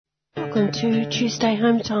Welcome to Tuesday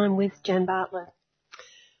Home Time with Jan Bartlett.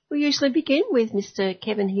 We usually begin with Mr.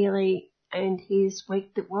 Kevin Healy and his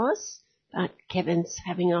week that was, but Kevin's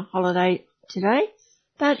having a holiday today,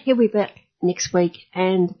 but he'll be back next week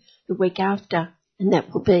and the week after, and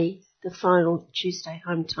that will be the final Tuesday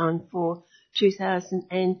Home Time for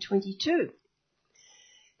 2022.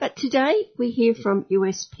 But today we hear from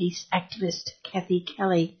US peace activist Kathy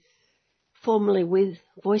Kelly, formerly with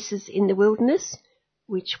Voices in the Wilderness,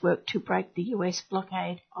 which worked to break the US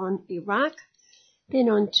blockade on Iraq, then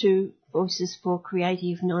on to Voices for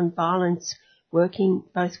Creative Non-Violence, working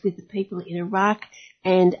both with the people in Iraq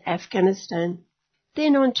and Afghanistan.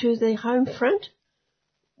 Then on to the home front,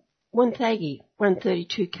 Wonthaggi,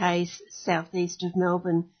 132 k's southeast of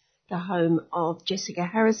Melbourne, the home of Jessica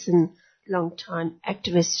Harrison, long-time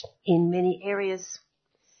activist in many areas.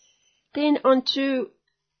 Then on to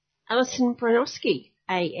Alison Bronowski,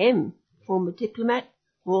 AM, former diplomat,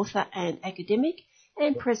 author and academic,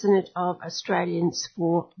 and president of Australians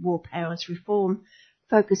for War Powers Reform,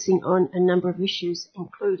 focusing on a number of issues,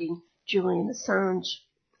 including Julian Assange.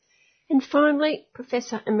 And finally,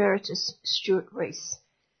 Professor Emeritus Stuart Rees,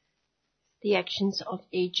 the actions of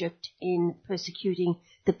Egypt in persecuting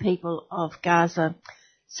the people of Gaza.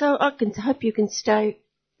 So I hope you can stay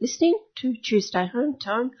listening to Tuesday Home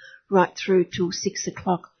Time right through till 6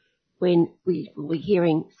 o'clock when we will be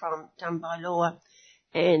hearing from Done by Law.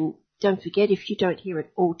 And don't forget, if you don't hear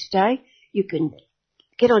it all today, you can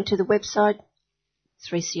get onto the website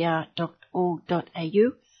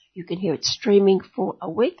 3cr.org.au. You can hear it streaming for a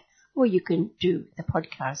week, or you can do the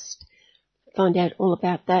podcast. Find out all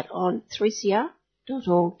about that on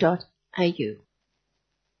 3cr.org.au.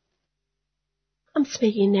 I'm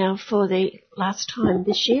speaking now for the last time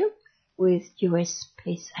this year with US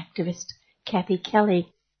peace activist Kathy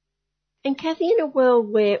Kelly. And Kathy, in a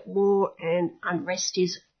world where war and unrest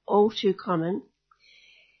is all too common,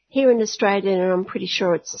 here in Australia, and I'm pretty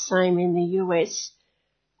sure it's the same in the US,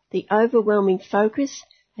 the overwhelming focus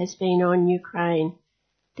has been on Ukraine,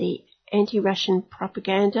 the anti-Russian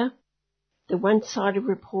propaganda, the one-sided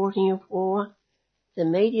reporting of war, the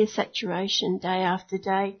media saturation day after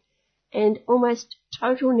day, and almost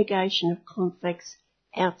total negation of conflicts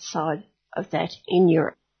outside of that in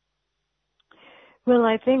Europe. Well,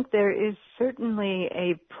 I think there is certainly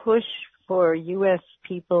a push for U.S.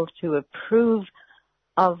 people to approve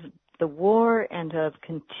of the war and of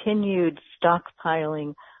continued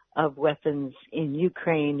stockpiling of weapons in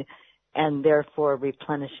Ukraine and therefore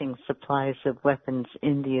replenishing supplies of weapons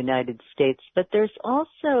in the United States. But there's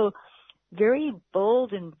also very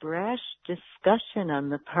bold and brash discussion on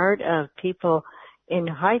the part of people in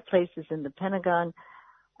high places in the Pentagon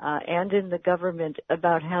and in the government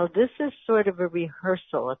about how this is sort of a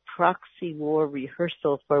rehearsal, a proxy war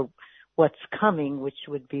rehearsal for what's coming, which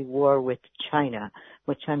would be war with China,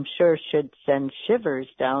 which I'm sure should send shivers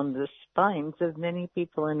down the spines of many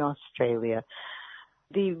people in Australia.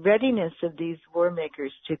 The readiness of these war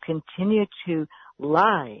makers to continue to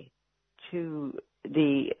lie to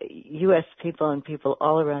the U.S. people and people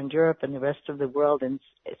all around Europe and the rest of the world and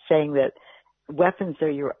saying that weapons are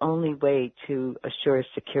your only way to assure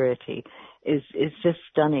security is just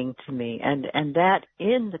stunning to me. And that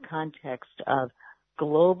in the context of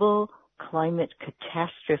global climate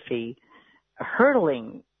catastrophe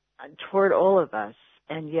hurtling toward all of us,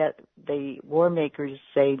 and yet the war makers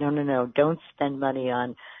say, no, don't spend money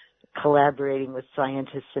on collaborating with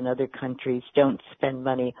scientists in other countries. Don't spend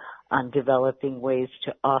money on developing ways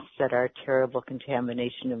to offset our terrible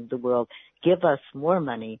contamination of the world. Give us more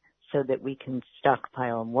money so that we can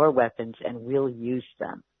stockpile more weapons and we'll use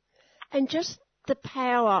them. And just the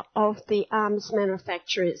power of the arms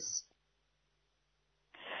manufacturers.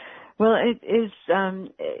 Well, it is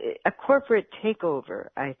a corporate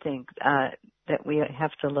takeover, I think, that we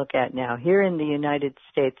have to look at now. Here in the United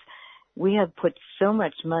States, we have put so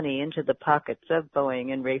much money into the pockets of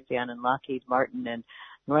Boeing and Raytheon and Lockheed Martin and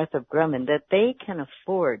Northrop Grumman that they can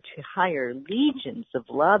afford to hire legions of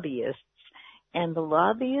lobbyists, and the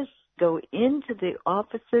lobbyists go into the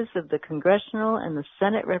offices of the congressional and the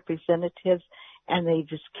Senate representatives, and they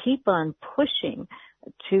just keep on pushing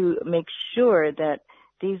to make sure that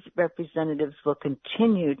these representatives will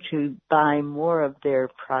continue to buy more of their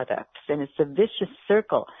products. And it's a vicious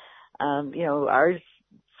circle. Our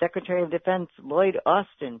Secretary of Defense, Lloyd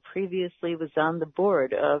Austin, previously was on the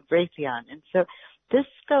board of Raytheon. And so this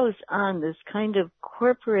goes on, this kind of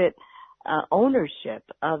corporate ownership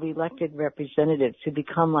of elected representatives who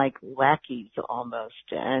become like lackeys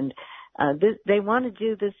almost. And they want to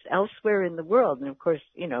do this elsewhere in the world. And of course,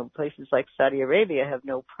 places like Saudi Arabia have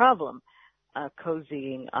no problem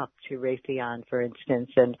cozying up to Raytheon, for instance,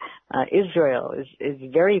 and Israel is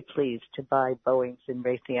very pleased to buy Boeing's and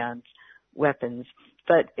Raytheon's weapons,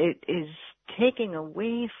 but it is taking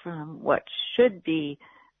away from what should be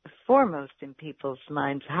foremost in people's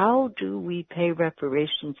minds. How do we pay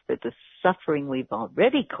reparations for the suffering we've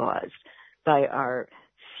already caused by our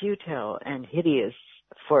futile and hideous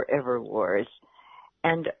forever wars?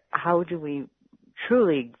 And how do we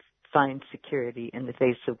truly find security in the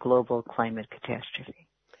face of global climate catastrophe?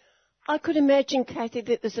 I could imagine, Kathy,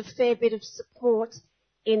 that there's a fair bit of support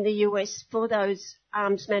in the US for those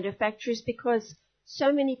arms manufacturers because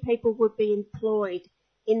so many people would be employed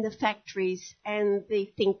in the factories and the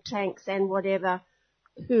think tanks and whatever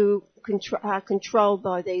who are controlled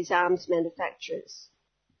by these arms manufacturers.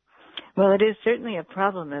 Well, it is certainly a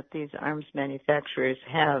problem that these arms manufacturers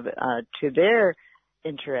have to their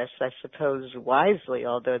interests, I suppose, wisely,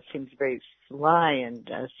 although it seems very sly and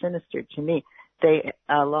sinister to me. They,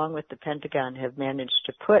 along with the Pentagon, have managed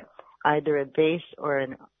to put either a base or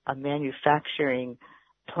a manufacturing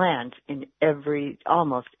plant in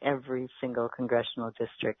almost every single congressional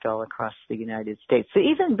district all across the United States. So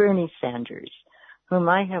even Bernie Sanders, whom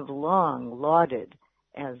I have long lauded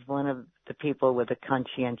as one of the people with a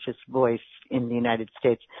conscientious voice in the United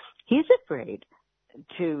States, he's afraid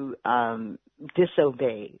to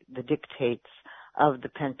disobey the dictates of the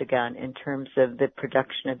Pentagon in terms of the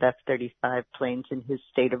production of F-35 planes in his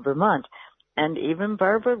state of Vermont. And even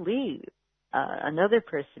Barbara Lee, another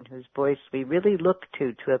person whose voice we really look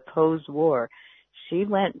to oppose war, she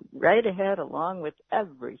went right ahead along with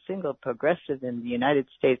every single progressive in the United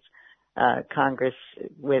States Congress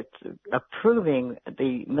with approving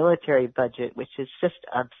the military budget, which is just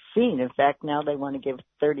obscene. In fact, now they want to give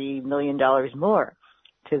 $30 million more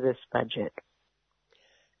to this budget.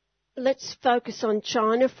 Let's focus on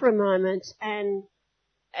China for a moment. And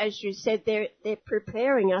as you said, they're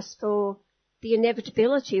preparing us for the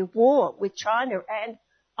inevitability of war with China. And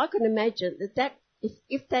I can imagine that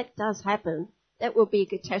if that does happen, that will be a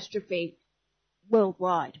catastrophe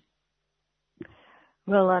worldwide.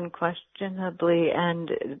 Well, unquestionably, and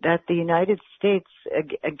that the United States,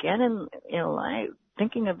 again,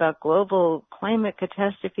 thinking about global climate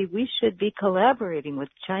catastrophe, we should be collaborating with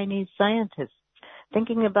Chinese scientists.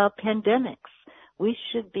 Thinking about pandemics, we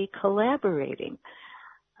should be collaborating.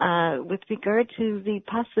 With regard to the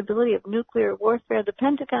possibility of nuclear warfare, the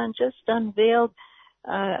Pentagon just unveiled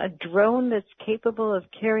a drone that's capable of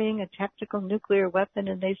carrying a tactical nuclear weapon,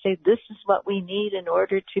 and they say this is what we need in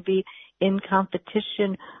order to be in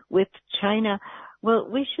competition with China. Well,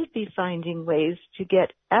 we should be finding ways to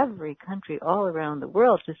get every country all around the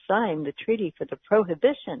world to sign the treaty for the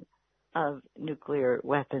prohibition of nuclear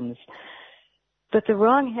weapons. But the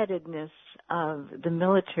wrongheadedness of the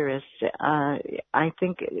militarists, I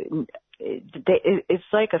think it's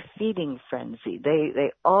like a feeding frenzy.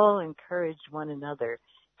 They all encourage one another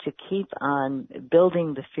to keep on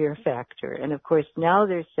building the fear factor. And of course, now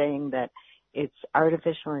they're saying that it's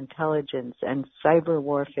artificial intelligence and cyber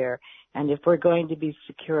warfare. And if we're going to be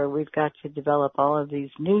secure, we've got to develop all of these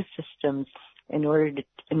new systems in order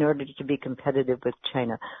to be competitive with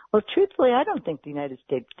China. Well, truthfully, I don't think the United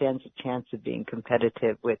States stands a chance of being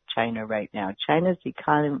competitive with China right now. China's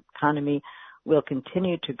economy will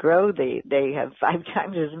continue to grow. They have 5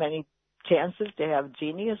 times as many chances to have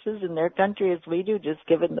geniuses in their country as we do, just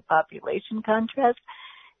given the population contrast.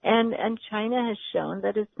 And China has shown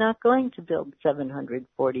that it's not going to build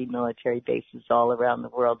 740 military bases all around the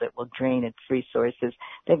world that will drain its resources.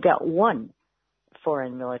 They've got one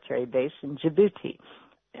foreign military base in Djibouti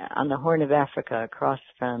on the Horn of Africa across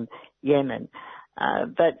from Yemen.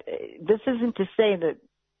 But this isn't to say that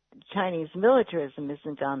Chinese militarism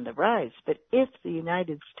isn't on the rise, but if the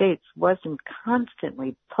United States wasn't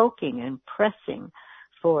constantly poking and pressing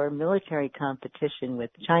for military competition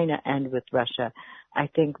with China and with Russia, I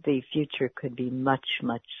think the future could be much,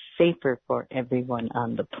 much safer for everyone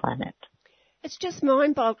on the planet. It's just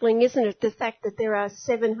mind-boggling, isn't it, the fact that there are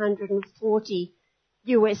 740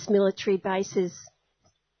 U.S. military bases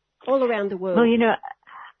all around the world. Well,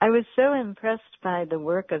 I was so impressed by the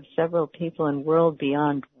work of several people in World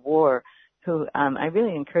Beyond War who I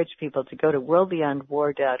really encourage people to go to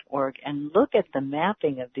worldbeyondwar.org and look at the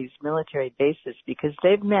mapping of these military bases, because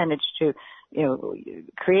they've managed to,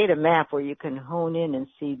 create a map where you can hone in and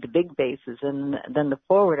see the big bases and then the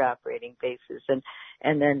forward operating bases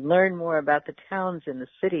and then learn more about the towns and the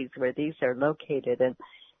cities where these are located. And,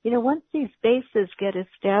 once these bases get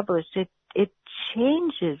established, it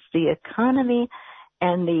changes the economy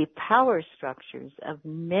and the power structures of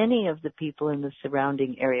many of the people in the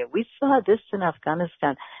surrounding area. We saw this in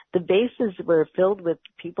Afghanistan. The bases were filled with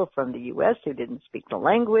people from the U.S. who didn't speak the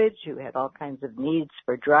language, who had all kinds of needs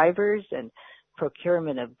for drivers and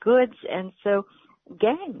procurement of goods. And so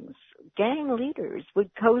gang leaders would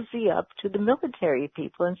cozy up to the military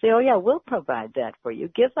people and say, oh yeah, we'll provide that for you.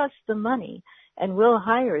 Give us the money and we'll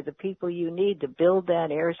hire the people you need to build that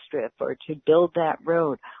airstrip or to build that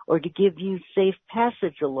road or to give you safe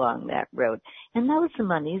passage along that road. And those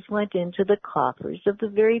monies went into the coffers of the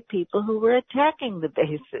very people who were attacking the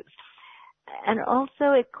bases. And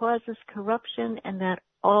also it causes corruption, and that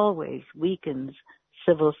always weakens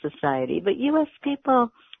civil society. But U.S. people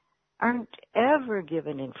aren't ever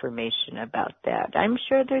given information about that. I'm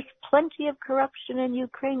sure there's plenty of corruption in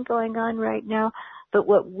Ukraine going on right now, but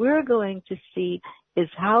what we're going to see is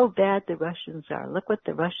how bad the Russians are. Look what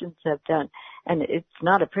the Russians have done. And it's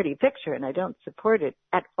not a pretty picture, and I don't support it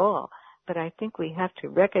at all. But I think we have to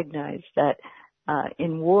recognize that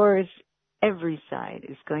in wars, every side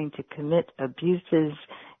is going to commit abuses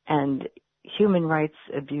and human rights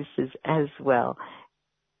abuses as well.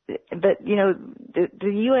 But, you know,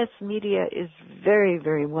 the U.S. media is very,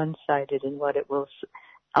 very one-sided in what it will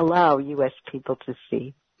allow U.S. people to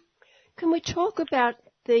see. Can we talk about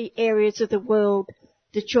the areas of the world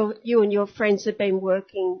that you and your friends have been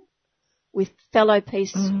working with fellow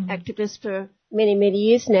peace activists for many, many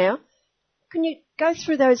years now? Can you go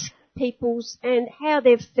through those peoples and how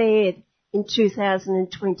they've fared in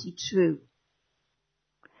 2022?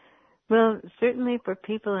 Well, certainly for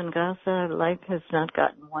people in Gaza, life has not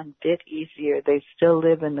gotten one bit easier. They still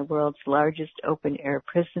live in the world's largest open-air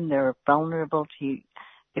prison. They're vulnerable to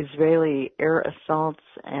Israeli air assaults,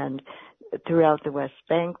 and throughout the West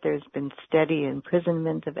Bank, there's been steady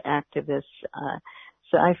imprisonment of activists.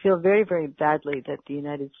 So I feel very, very badly that the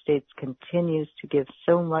United States continues to give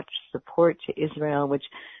so much support to Israel, which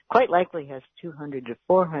quite likely has 200 to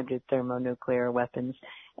 400 thermonuclear weapons.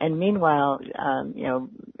 And meanwhile,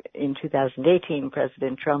 in 2018,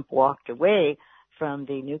 President Trump walked away from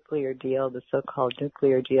the nuclear deal, the so-called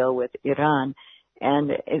nuclear deal with Iran.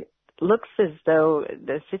 And it looks as though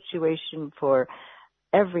the situation for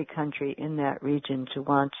every country in that region to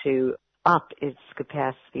want to up its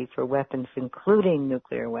capacity for weapons, including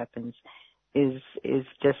nuclear weapons, is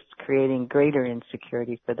just creating greater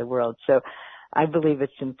insecurity for the world. So I believe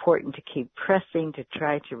it's important to keep pressing to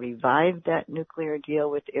try to revive that nuclear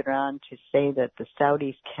deal with Iran, to say that the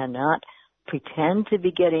Saudis cannot pretend to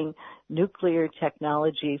be getting nuclear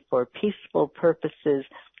technology for peaceful purposes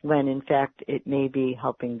when in fact it may be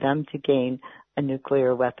helping them to gain a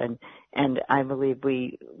nuclear weapon. And I believe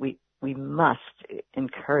we must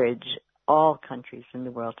encourage all countries in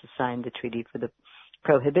the world to sign the treaty for the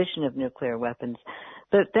prohibition of nuclear weapons.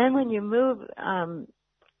 But then when you move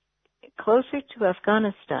closer to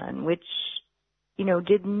Afghanistan, which,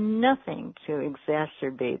 did nothing to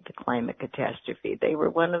exacerbate the climate catastrophe. They were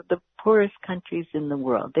one of the poorest countries in the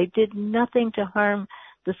world. They did nothing to harm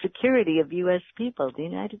the security of U.S. people. The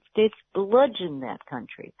United States bludgeoned that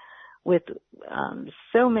country with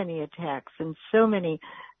so many attacks and so many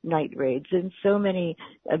night raids and so many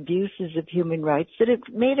abuses of human rights that it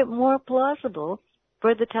made it more plausible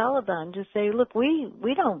for the Taliban to say, look,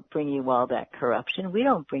 we don't bring you all that corruption. We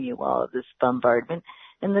don't bring you all of this bombardment.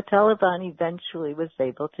 And the Taliban eventually was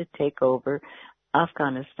able to take over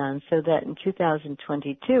Afghanistan, so that in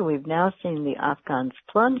 2022, we've now seen the Afghans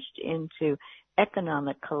plunged into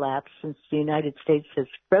economic collapse since the United States has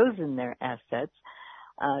frozen their assets.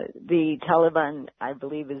 The Taliban, I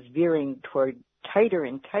believe, is veering toward tighter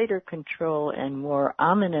and tighter control and more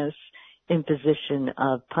ominous imposition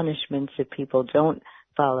of punishments if people don't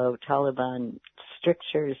follow Taliban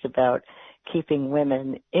strictures about keeping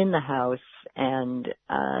women in the house and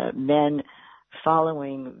men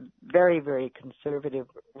following very, very conservative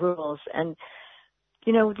rules. And,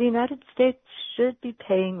 the United States should be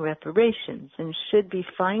paying reparations and should be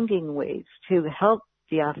finding ways to help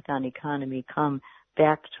the Afghan economy come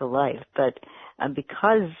back to life. But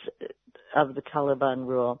because of the Taliban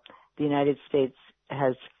rule, the United States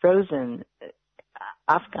has frozen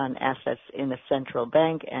Afghan assets in a central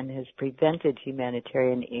bank and has prevented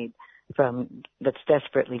humanitarian aid that's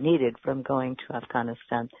desperately needed from going to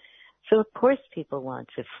Afghanistan. So of course people want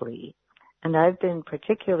to flee. And I've been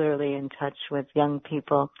particularly in touch with young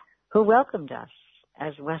people who welcomed us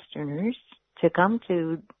as Westerners to come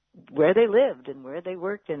to where they lived and where they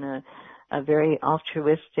worked in a very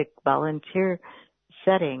altruistic volunteer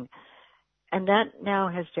setting. And that now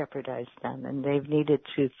has jeopardized them, and they've needed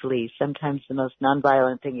to flee. Sometimes the most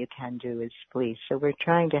nonviolent thing you can do is flee. So we're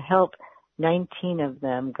trying to help 19 of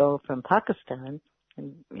them go from Pakistan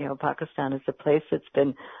And, Pakistan is a place that's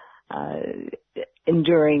been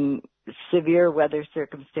enduring severe weather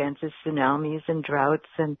circumstances, tsunamis and droughts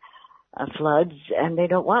and floods, and they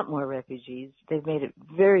don't want more refugees. They've made it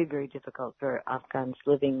very, very difficult for Afghans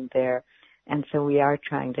living there. And so we are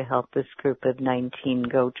trying to help this group of 19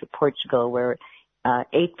 go to Portugal, where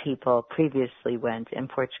 8 people previously went, and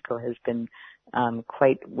Portugal has been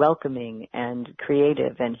quite welcoming and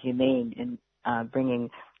creative and humane in bringing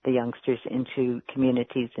the youngsters into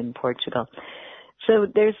communities in Portugal. So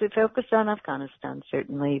there's a focus on Afghanistan,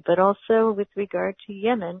 certainly, but also with regard to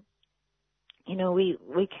Yemen,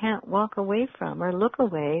 we can't walk away from or look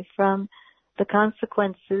away from the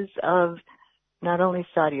consequences of not only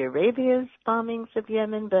Saudi Arabia's bombings of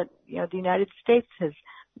Yemen, but, the United States has,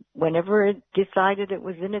 whenever it decided it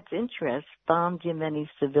was in its interest, bombed Yemeni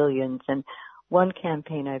civilians. And one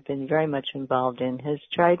campaign I've been very much involved in has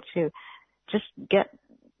tried to just get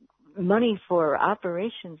money for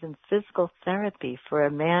operations and physical therapy for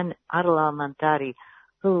a man, Adel al-Mantari,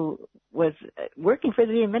 who was working for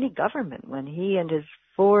the Yemeni government when he and his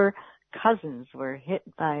 4 cousins were hit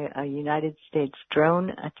by a United States drone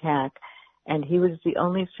attack. And he was the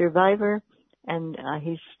only survivor, and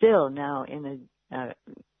he's still now in a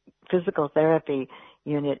physical therapy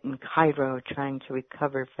unit in Cairo trying to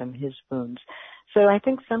recover from his wounds. So I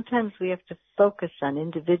think sometimes we have to focus on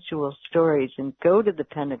individual stories and go to the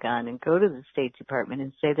Pentagon and go to the State Department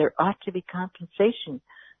and say there ought to be compensation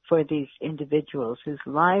for these individuals whose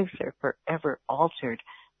lives are forever altered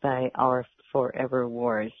by our forever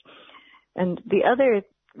wars. And the other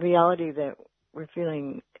reality that we're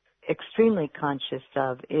feeling extremely conscious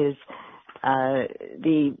of is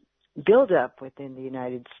the buildup within the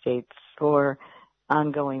United States for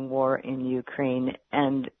ongoing war in Ukraine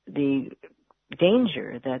and the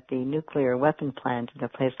danger that the nuclear weapon plant in a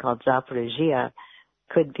place called Zaporizhia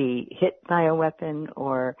could be hit by a weapon,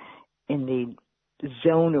 or in the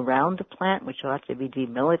zone around the plant, which ought to be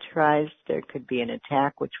demilitarized, there could be an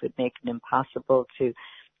attack which would make it impossible to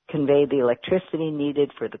convey the electricity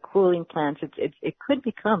needed for the cooling plants. It could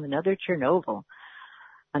become another Chernobyl,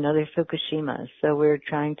 another Fukushima. So we're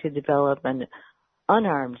trying to develop an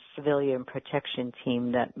unarmed civilian protection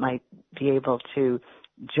team that might be able to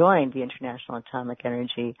join the International Atomic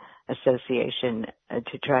Energy Association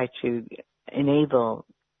to try to enable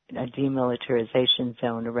a demilitarization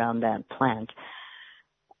zone around that plant.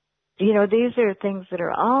 These are things that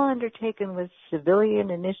are all undertaken with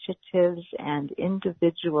civilian initiatives and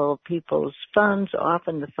individual people's funds,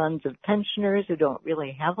 often the funds of pensioners who don't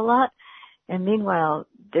really have a lot. And meanwhile,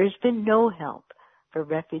 there's been no help for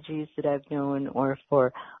refugees that I've known or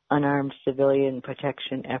for unarmed civilian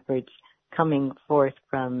protection efforts coming forth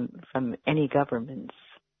from any governments.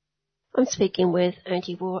 I'm speaking with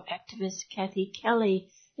anti-war activist Kathy Kelly,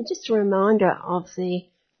 and just a reminder of the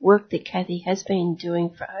work that Kathy has been doing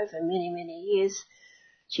for over many, many years.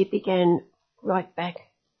 She began right back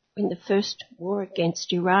in the first war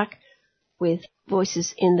against Iraq with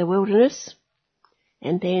Voices in the Wilderness,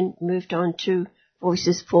 and then moved on to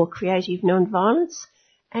Voices for Creative Nonviolence.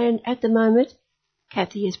 And at the moment,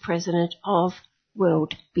 Kathy is president of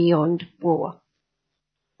World Beyond War.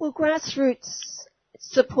 Well, grassroots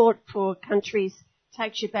support for countries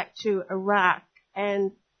takes you back to Iraq,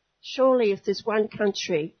 and surely if there's one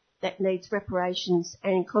country that needs reparations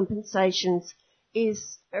and compensations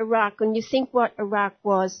is Iraq. And you think what Iraq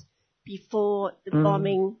was before the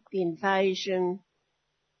bombing, the invasion,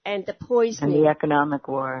 and the poisoning. And the economic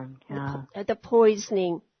war, yeah. The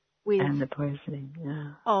poisoning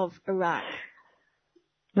of Iraq.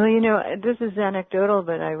 Well, this is anecdotal,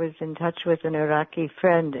 but I was in touch with an Iraqi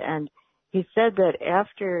friend, and he said that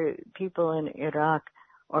after people in Iraq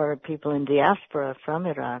or people in diaspora from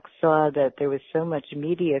Iraq saw that there was so much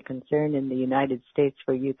media concern in the United States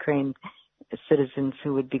for Ukraine citizens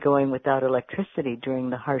who would be going without electricity during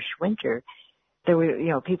the harsh winter, there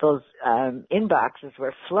were, people's inboxes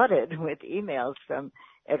were flooded with emails from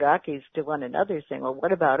Iraqis to one another saying, well,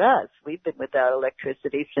 what about us? We've been without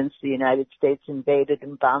electricity since the United States invaded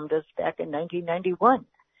and bombed us back in 1991.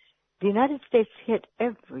 The United States hit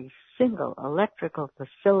every single electrical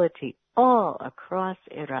facility all across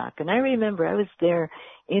Iraq. And I remember I was there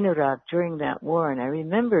in Iraq during that war, and I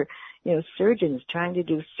remember, surgeons trying to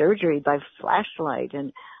do surgery by flashlight,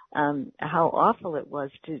 and how awful it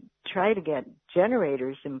was to try to get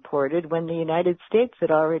generators imported when the United States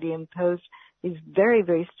had already imposed these very,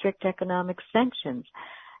 very strict economic sanctions.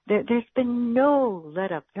 There's been no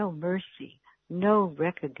let up, no mercy, no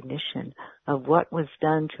recognition of what was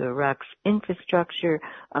done to Iraq's infrastructure,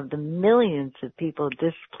 of the millions of people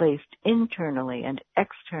displaced internally and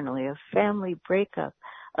externally, of family breakup,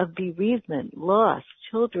 of bereavement, loss,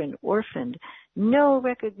 children orphaned, no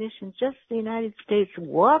recognition, just the United States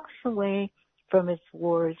walks away from its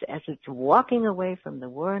wars as it's walking away from the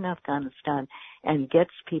war in Afghanistan and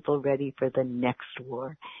gets people ready for the next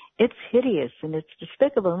war. It's hideous and it's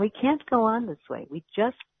despicable, and we can't go on this way. We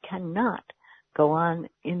just cannot go on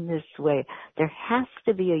in this way. There has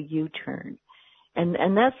to be a U-turn. And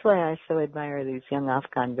that's why I so admire these young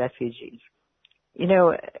Afghan refugees. You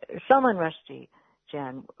know, Salman Rushdie,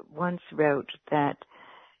 Jan, once wrote that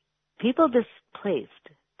people displaced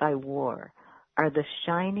by war are the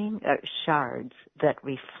shining shards that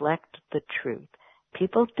reflect the truth.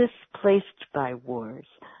 People displaced by wars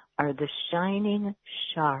are the shining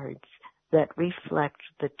shards that reflect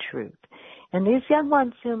the truth. And these young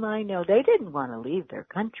ones whom I know, they didn't want to leave their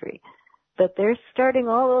country, but they're starting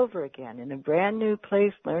all over again in a brand new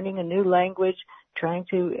place, learning a new language, trying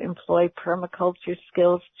to employ permaculture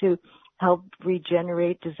skills to help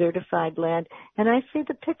regenerate desertified land. And I see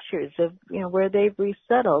the pictures of, where they've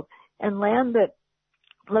resettled, and land that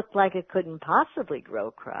looked like it couldn't possibly grow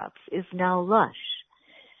crops is now lush.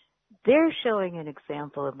 They're showing an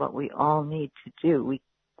example of what we all need to do.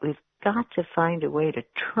 We've got to find a way to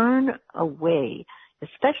turn away,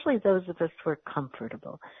 especially those of us who are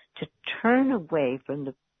comfortable, to turn away from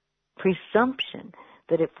the presumption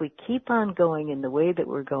that if we keep on going in the way that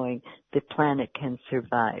we're going, the planet can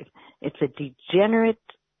survive. It's a degenerate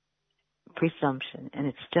presumption, and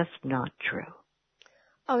it's just not true.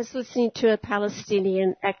 I was listening to a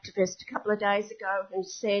Palestinian activist a couple of days ago who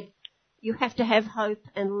said, you have to have hope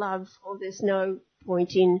and love, or there's no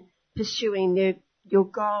point in pursuing your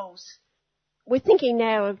goals. We're thinking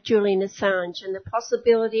now of Julian Assange and the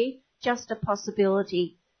possibility, just a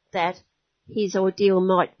possibility, that his ordeal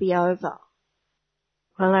might be over.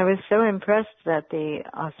 Well, I was so impressed that the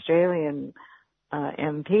Australian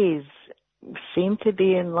MPs seem to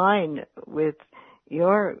be in line with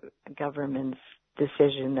your government's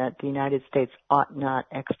decision that the United States ought not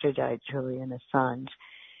extradite Julian Assange.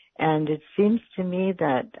 And it seems to me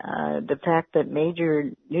that the fact that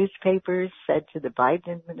major newspapers said to the Biden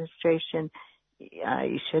administration,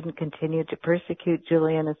 you shouldn't continue to persecute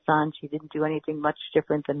Julian Assange. He didn't do anything much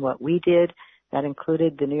different than what we did. That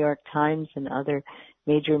included the New York Times and other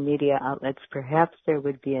major media outlets. Perhaps there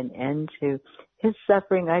would be an end to his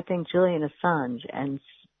suffering. I think Julian Assange and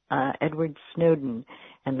Edward Snowden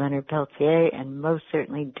and Leonard Peltier and most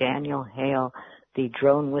certainly Daniel Hale, the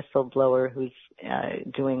drone whistleblower who's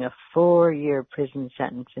doing a 4-year prison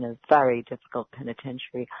sentence in a very difficult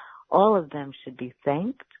penitentiary. All of them should be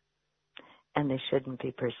thanked, and they shouldn't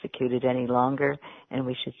be persecuted any longer. And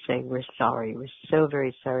we should say, we're sorry. We're so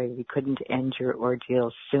very sorry we couldn't end your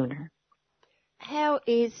ordeal sooner. How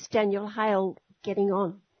is Daniel Hale getting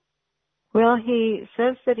on? Well, he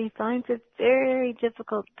says that he finds it very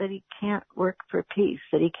difficult that he can't work for peace,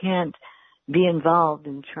 that he can't be involved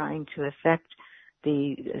in trying to affect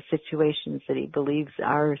the situations that he believes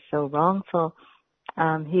are so wrongful.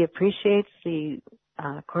 He appreciates the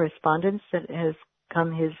correspondence that has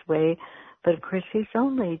come his way, but of course he's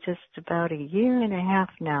only just about a year and a half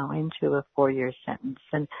now into a 4-year sentence,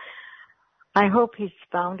 and I hope he's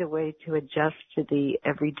found a way to adjust to the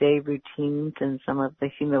everyday routines and some of the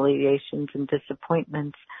humiliations and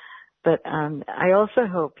disappointments. But I also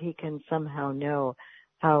hope he can somehow know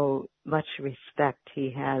how much respect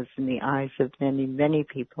he has in the eyes of many, many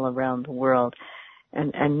people around the world.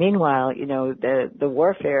 And meanwhile, the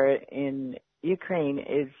warfare in Ukraine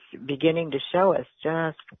is beginning to show us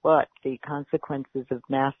just what the consequences of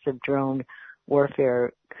massive drone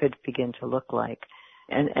warfare could begin to look like.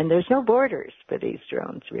 And there's no borders for these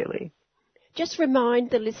drones, really. Just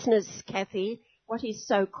remind the listeners, Kathy, what his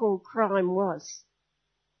so-called crime was.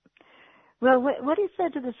 Well, what he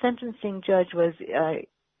said to the sentencing judge was,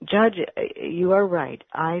 Judge, you are right.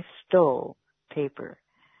 I stole paper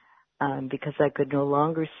because I could no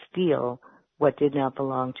longer steal what did not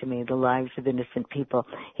belong to me, the lives of innocent people.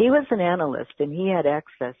 He was an analyst, and he had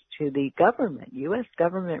access to the government, U.S.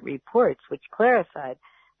 government reports, which clarified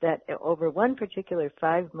that over one particular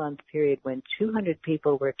 5-month period when 200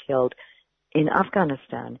 people were killed in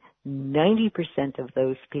Afghanistan, 90% of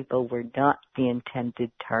those people were not the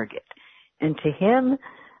intended target. And to him,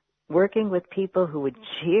 working with people who would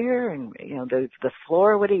cheer and, the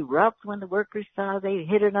floor would erupt when the workers saw they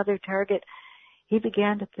hit another target, he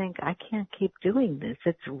began to think, I can't keep doing this.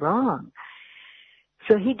 It's wrong.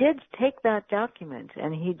 So he did take that document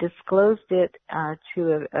and he disclosed it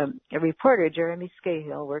to a reporter, Jeremy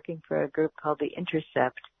Scahill, working for a group called The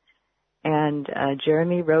Intercept. And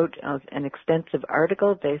Jeremy wrote an extensive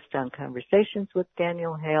article based on conversations with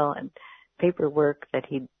Daniel Hale and paperwork that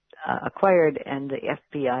he acquired, and the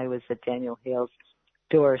FBI was at Daniel Hale's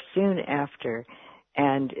door soon after.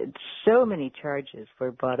 And so many charges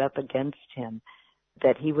were brought up against him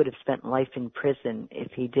that he would have spent life in prison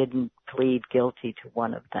if he didn't plead guilty to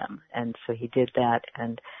one of them. And so he did that,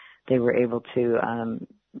 and they were able to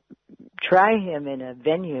try him in a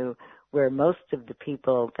venue where most of the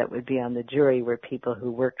people that would be on the jury were people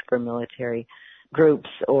who worked for military groups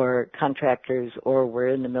or contractors or were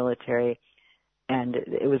in the military. And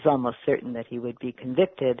it was almost certain that he would be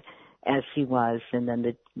convicted, as he was, and then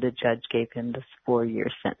the judge gave him this 4-year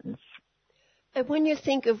sentence. And when you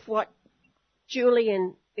think of what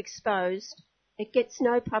Julian exposed, it gets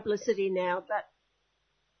no publicity now, but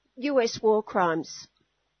U.S. war crimes.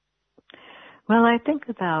 Well, I think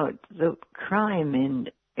about the crime in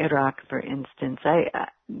Iraq, for instance.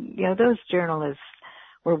 Those journalists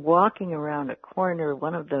were walking around a corner.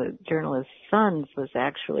 One of the journalist's sons was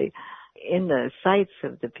actually in the sights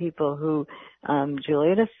of the people who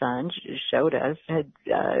Julian Assange showed us had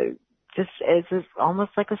just as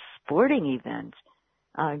almost like a sporting event,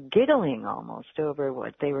 giggling almost over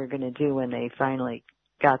what they were going to do when they finally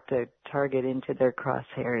got the target into their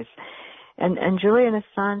crosshairs. And Julian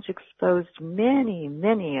Assange exposed many,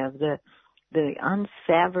 many of the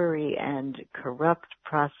unsavory and corrupt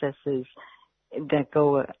processes that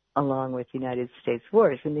go along with United States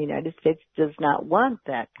wars. And the United States does not want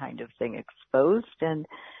that kind of thing exposed, and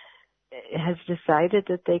has decided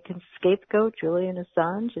that they can scapegoat Julian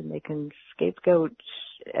Assange and they can scapegoat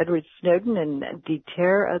Edward Snowden and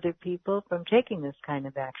deter other people from taking this kind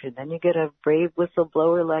of action. Then you get a brave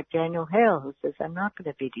whistleblower like Daniel Hale who says, I'm not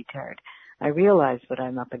going to be deterred. I realize what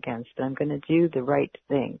I'm up against, but I'm going to do the right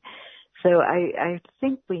thing. So I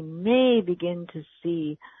think we may begin to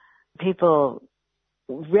see people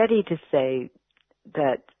ready to say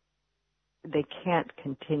that they can't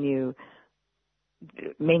continue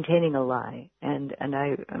maintaining a lie. And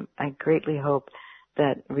I greatly hope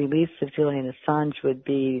that release of Julian Assange would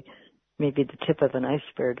be maybe the tip of an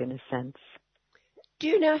iceberg in a sense. Do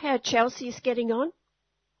you know how Chelsea's getting on?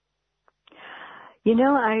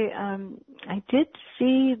 I did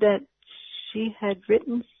see that she had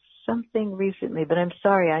written something recently, but I'm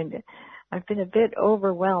sorry, I've been a bit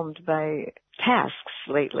overwhelmed by tasks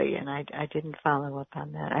lately, and I didn't follow up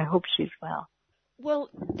on that. I hope she's well. Well,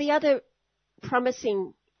 the other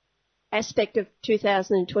promising aspect of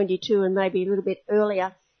 2022, and maybe a little bit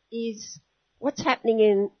earlier, is what's happening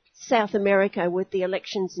in South America with the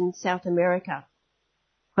elections in South America.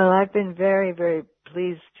 Well, I've been very, very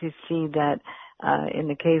pleased to see that in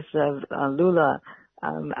the case of Lula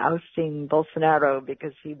ousting Bolsonaro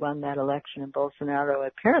because he won that election, and Bolsonaro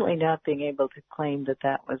apparently not being able to claim that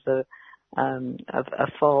that was a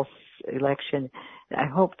false election. I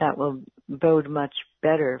hope that will bode much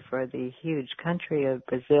better for the huge country of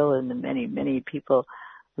Brazil and the many, many people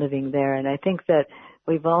living there. And I think that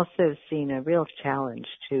we've also seen a real challenge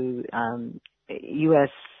to U.S.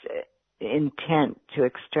 intent to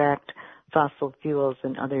extract fossil fuels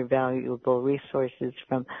and other valuable resources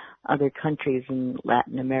from other countries in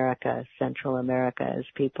Latin America, Central America, as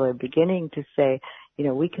people are beginning to say,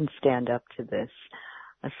 we can stand up to this.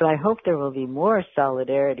 So I hope there will be more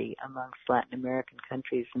solidarity amongst Latin American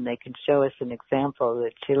countries, and they can show us an example.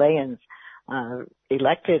 The Chileans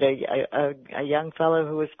elected a young fellow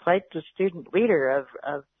who was quite the student leader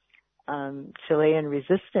of Chilean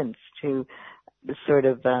resistance to the sort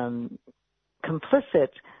of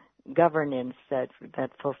complicit governance that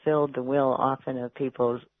fulfilled the will often of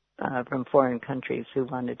people from foreign countries who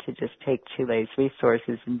wanted to just take Chile's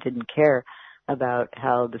resources and didn't care about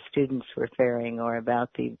how the students were faring or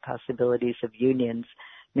about the possibilities of unions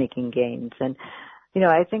making gains. And,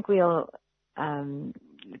 I think we'll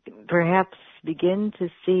perhaps begin to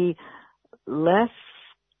see less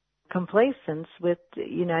complacence with the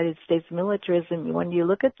United States militarism. When you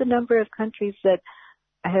look at the number of countries that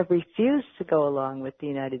have refused to go along with the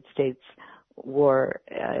United States war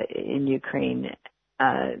in Ukraine,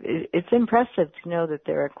 it's impressive to know that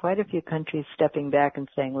there are quite a few countries stepping back and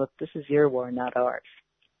saying, look, this is your war, not ours.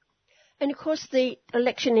 And of course the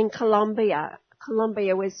election in Colombia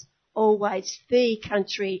was always the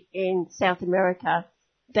country in South America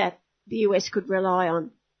that the US could rely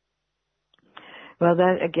on. Well,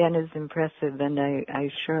 that again is impressive, and I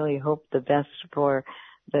surely hope the best for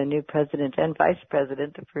the new president and vice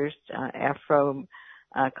president, the first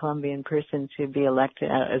Afro-Colombian person to be elected,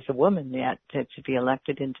 as a woman yet, to be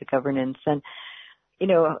elected into governance. And,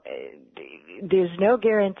 there's no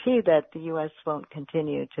guarantee that the U.S. won't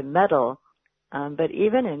continue to meddle, but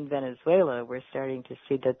even in Venezuela, we're starting to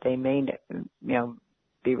see that they may,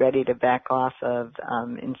 be ready to back off of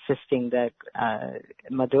insisting that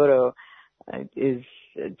Maduro is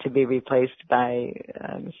to be replaced by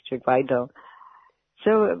Mr. Guaido.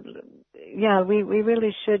 So, yeah, we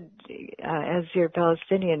really should, as your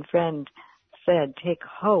Palestinian friend said, take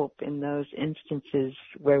hope in those instances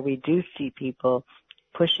where we do see people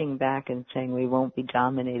pushing back and saying we won't be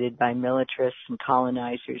dominated by militarists and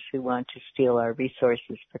colonizers who want to steal our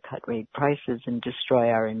resources for cut-rate prices and destroy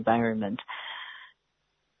our environment.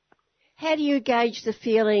 How do you gauge the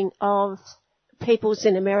feeling of peoples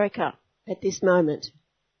in America at this moment?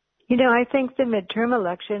 You know, I think the midterm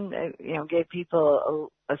election, gave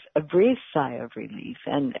people a brief sigh of relief.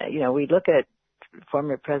 And, we look at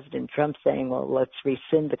former President Trump saying, well, let's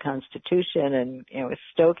rescind the Constitution and,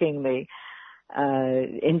 stoking the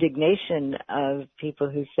indignation of people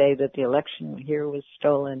who say that the election here was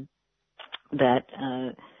stolen, that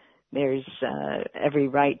there's every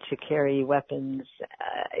right to carry weapons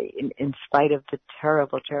in spite of the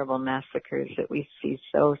terrible, terrible massacres that we see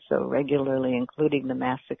so regularly, including the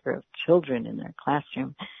massacre of children in their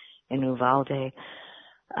classroom in Uvalde.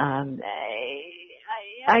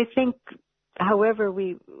 I think, however,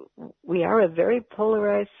 we are a very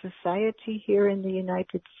polarized society here in the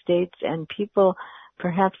United States, and people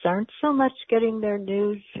perhaps aren't so much getting their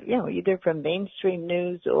news, either from mainstream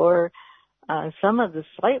news or some of the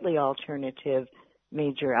slightly alternative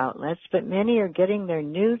major outlets, but many are getting their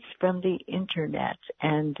news from the internet.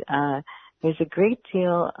 And there's a great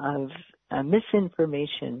deal of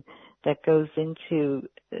misinformation that goes into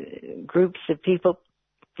groups of people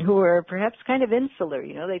who are perhaps kind of insular.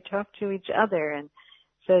 They talk to each other, and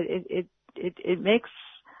so it makes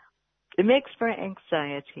for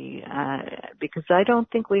anxiety because I don't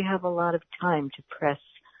think we have a lot of time to press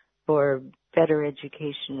for better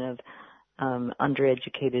education of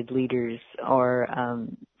undereducated leaders, or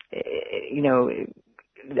it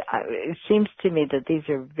seems to me that these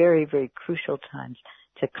are very, very crucial times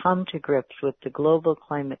to come to grips with the global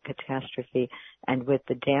climate catastrophe and with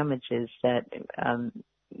the damages that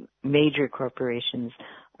major corporations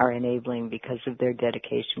are enabling because of their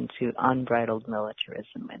dedication to unbridled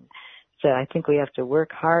militarism. And so I think we have to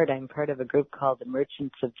work hard. I'm part of a group called the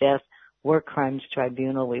Merchants of Death War Crimes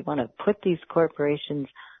Tribunal. We want to put these corporations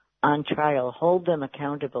on trial, hold them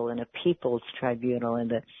accountable in a people's tribunal,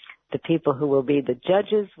 and the people who will be the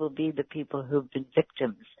judges will be the people who've been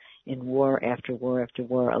victims in war after war after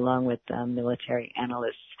war, along with military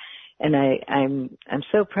analysts. And I'm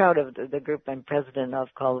so proud of the group I'm president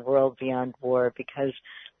of called World Beyond War, because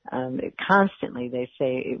constantly they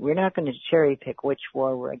say we're not going to cherry pick which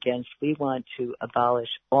war we're against. We want to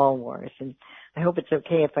abolish all wars. And I hope it's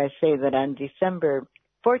okay if I say that on December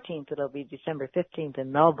 14th, it'll be December 15th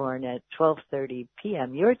in Melbourne at 12:30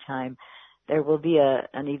 p.m. your time, there will be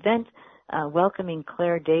an event welcoming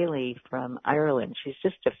Claire Daly from Ireland. She's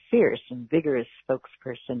just a fierce and vigorous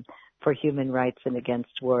spokesperson for human rights and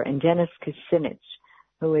against war. And Dennis Kucinich,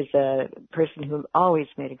 who is a person who always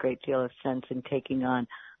made a great deal of sense in taking on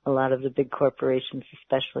a lot of the big corporations,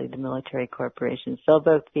 especially the military corporations. They'll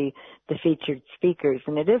both be the featured speakers.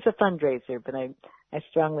 And it is a fundraiser, but I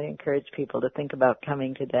strongly encourage people to think about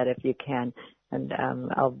coming to that if you can. And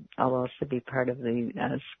I'll also be part of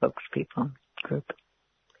the spokespeople group.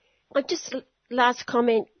 Just last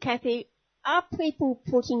comment, Kathy. Are people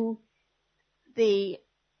putting the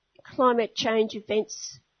climate change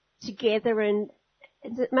events together, and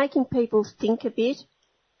is it making people think a bit?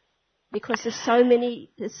 Because there's so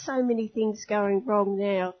many things going wrong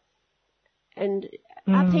now. And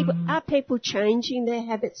are people changing their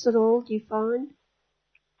habits at all, do you find?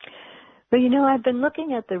 Well, I've been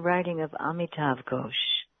looking at the writing of Amitav Ghosh,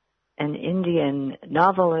 an Indian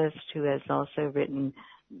novelist who has also written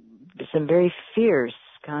some very fierce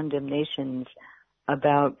condemnations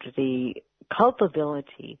about the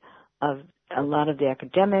culpability of a lot of the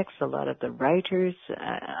academics, a lot of the writers,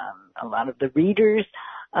 a lot of the readers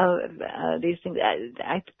of these things.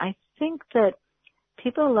 I think that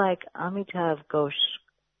people like Amitav Ghosh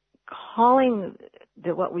calling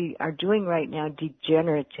what we are doing right now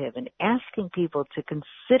degenerative and asking people to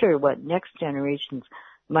consider what next generations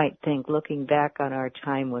might think, looking back on our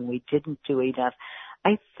time when we didn't do enough.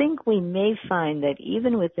 I think we may find that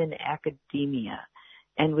even within academia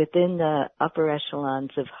and within the upper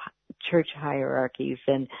echelons of church hierarchies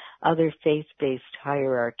and other faith-based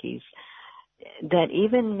hierarchies, that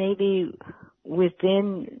even maybe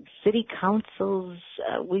within city councils,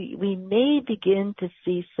 we may begin to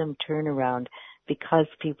see some turnaround, because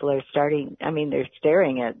people are they're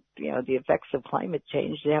staring at, the effects of climate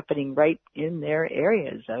change happening right in their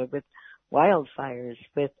areas, with wildfires,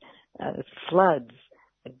 with floods,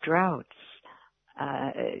 droughts.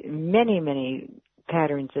 many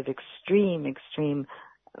patterns of extreme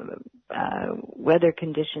weather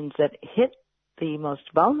conditions that hit the most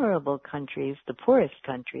vulnerable countries, the poorest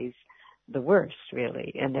countries, the worst,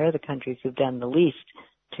 really. And they're the countries who've done the least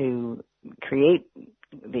to create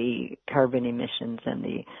the carbon emissions and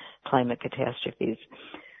the climate catastrophes.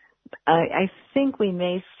 I think we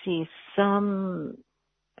may see some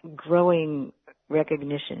growing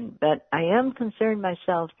recognition, but I am concerned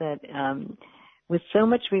myself that with so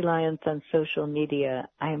much reliance on social media,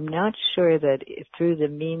 I am not sure that through the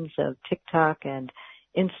means of TikTok and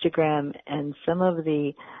Instagram and some of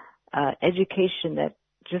the education that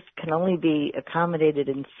just can only be accommodated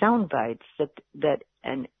in sound bites, that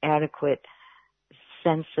an adequate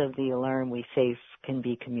sense of the alarm we face can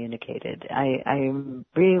be communicated. I am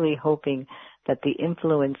really hoping that the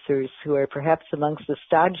influencers who are perhaps amongst the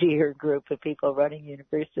stodgier group of people running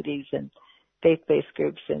universities and faith-based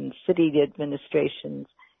groups and city administrations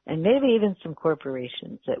and maybe even some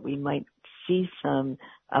corporations, that we might see some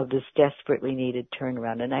of this desperately needed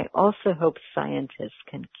turnaround. And I also hope scientists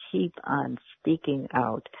can keep on speaking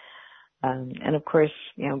out. And of course,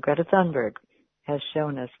 Greta Thunberg has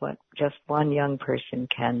shown us what just one young person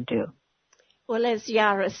can do. Well, as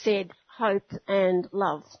Yara said, hope and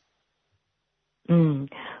love.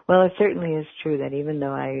 Well, it certainly is true that even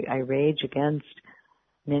though I rage against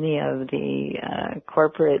many of the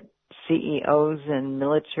corporate CEOs and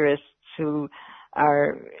militarists who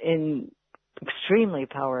are in extremely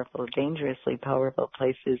powerful, dangerously powerful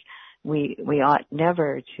places, we ought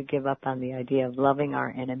never to give up on the idea of loving our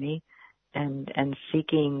enemy and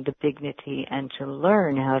seeking the dignity and to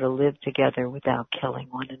learn how to live together without killing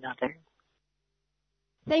one another.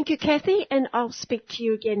 Thank you, Kathy, and I'll speak to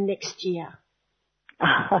you again next year.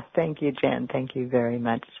 Thank you, Jen. Thank you very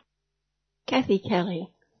much. Kathy Kelly,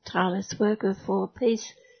 tireless worker for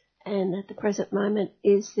peace, and at the present moment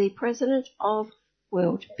is the president of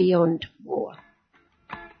World Beyond War.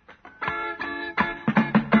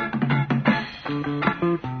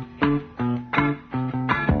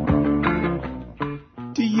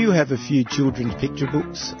 Do you have a few children's picture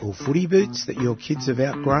books or footy boots that your kids have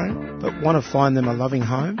outgrown but want to find them a loving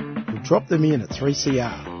home? Well, drop them in at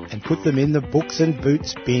 3CR and put them in the Books and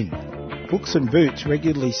Boots bin. Books and Boots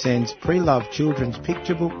regularly sends pre-loved children's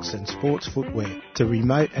picture books and sports footwear to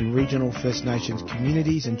remote and regional First Nations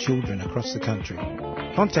communities and children across the country.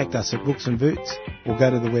 Contact us at Books and Boots or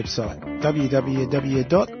go to the website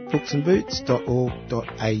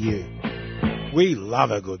www.booksandboots.org.au. We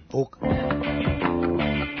love a good book.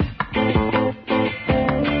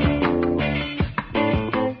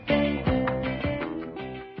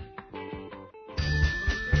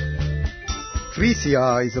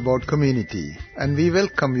 3CR is about community, and we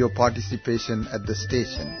welcome your participation at the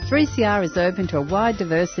station. 3CR is open to a wide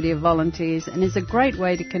diversity of volunteers and is a great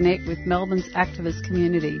way to connect with Melbourne's activist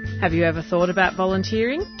community. Have you ever thought about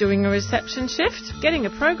volunteering, doing a reception shift, getting a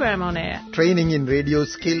program on air, training in radio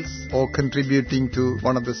skills, or contributing to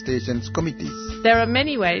one of the station's committees? There are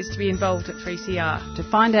many ways to be involved at 3CR. To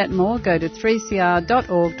find out more, go to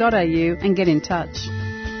 3cr.org.au and get in touch.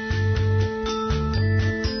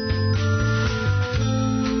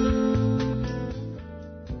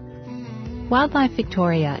 Wildlife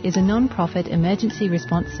Victoria is a non-profit emergency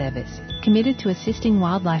response service committed to assisting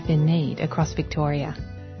wildlife in need across Victoria.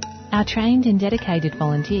 Our trained and dedicated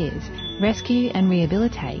volunteers rescue and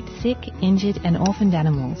rehabilitate sick, injured and orphaned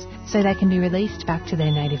animals so they can be released back to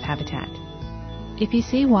their native habitat. If you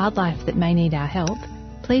see wildlife that may need our help,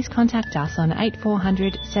 please contact us on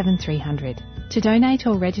 8400 7300. To donate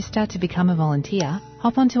or register to become a volunteer,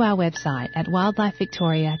 hop onto our website at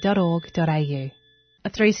wildlifevictoria.org.au. A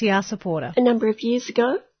 3CR supporter. A number of years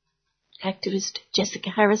ago, activist Jessica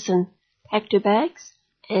Harrison packed her bags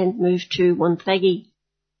and moved to Wonthaggi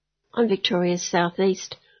on Victoria's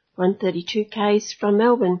southeast, 132 k's from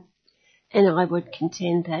Melbourne, and I would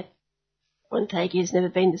contend that Wonthaggi has never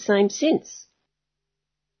been the same since.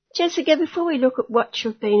 Jessica, before we look at what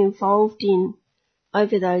you've been involved in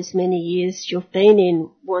over those many years you've been in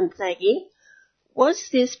Wonthaggi, was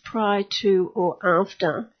this prior to or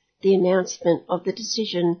after the announcement of the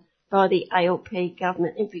decision by the ALP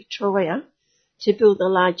government in Victoria to build the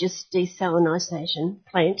largest desalinisation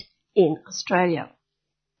plant in Australia?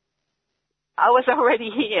 I was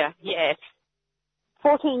already here, yes.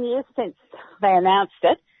 14 years since they announced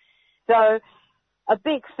it. So a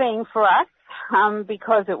big thing for us,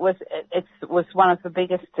 because it was one of the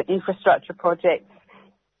biggest infrastructure projects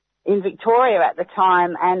in Victoria at the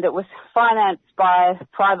time, and it was financed by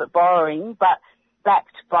private borrowing, but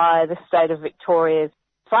backed by the state of Victoria's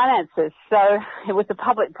finances. So it was a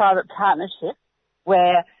public-private partnership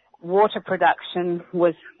where water production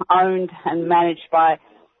was owned and managed by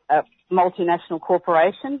a multinational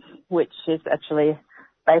corporation, which is actually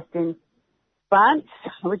based in France,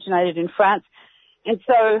 originated in France. And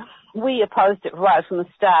so we opposed it right from the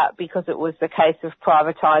start because it was the case of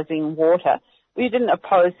privatising water. We didn't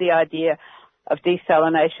oppose the idea of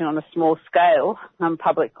desalination on a small scale,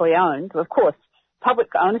 publicly owned. Of course, public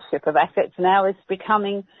ownership of assets now is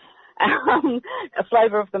becoming a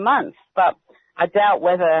flavour of the month, but I doubt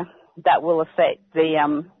whether that will affect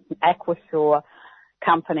the Aquasure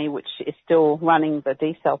company, which is still running the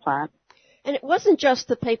desal plant. And it wasn't just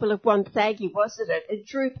the people of Wonthaggi, wasn't it? It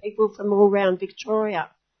drew people from all around Victoria.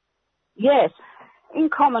 Yes, in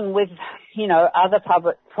common with, other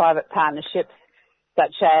public-private partnerships,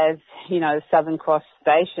 such as, Southern Cross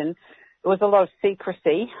Station, there was a lot of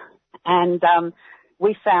secrecy, and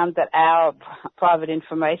we found that our private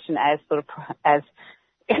information as sort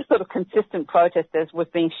of consistent protesters was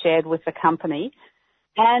being shared with the company.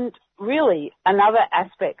 And really, another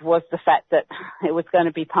aspect was the fact that it was going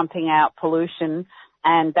to be pumping out pollution,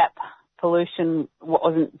 and that pollution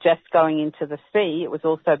wasn't just going into the sea, it was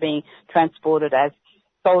also being transported as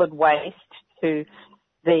solid waste to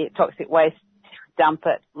the toxic waste dump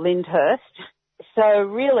at Lyndhurst. So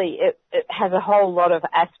really, it has a whole lot of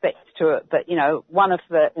aspects to it. But, one of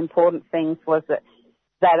the important things was that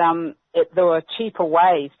there were cheaper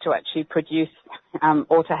ways to actually produce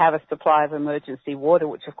or to have a supply of emergency water,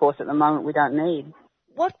 which, of course, at the moment we don't need.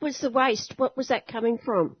 What was the waste? What was that coming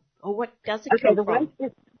from? Or what does it come from?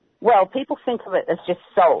 Well, people think of it as just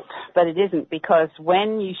salt, but it isn't, because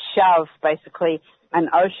when you shove basically an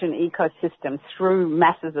ocean ecosystem through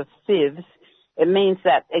masses of sieves, it means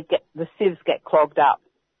that the sieves get clogged up.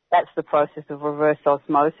 That's the process of reverse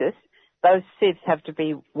osmosis. Those sieves have to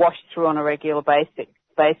be washed through on a regular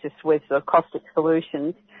basis with the caustic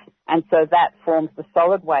solutions, and so that forms the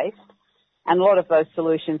solid waste. And a lot of those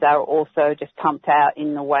solutions are also just pumped out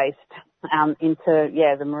in the waste into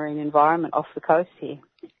the marine environment off the coast here.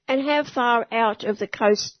 And how far out of the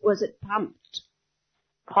coast was it pumped?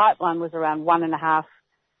 Pipeline was around 1.5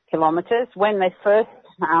 kilometres. When they first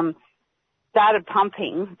started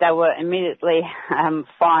pumping, they were immediately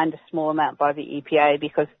fined a small amount by the EPA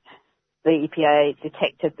because the EPA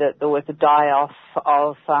detected that there was a die-off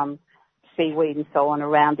of seaweed and so on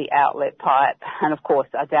around the outlet pipe. And, of course,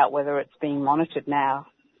 I doubt whether it's being monitored now.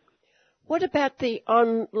 What about the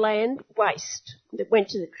on-land waste that went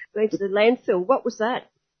to the landfill? What was that?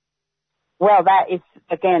 Well, that is,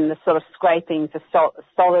 again, the sort of scrapings, the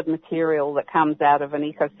solid material that comes out of an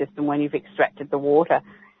ecosystem when you've extracted the water.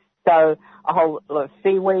 So a whole lot of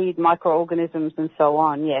seaweed, microorganisms and so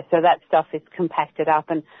on, So that stuff is compacted up,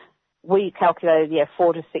 and we calculated,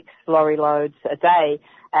 4 to 6 lorry loads a day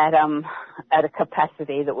at a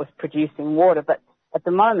capacity that was producing water. But at the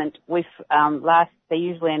moment, they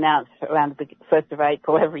usually announce around the 1st of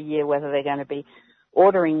April every year whether they're going to be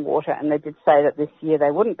ordering water, and they did say that this year they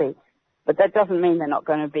wouldn't be. But that doesn't mean they're not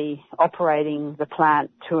going to be operating the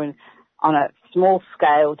plant on a small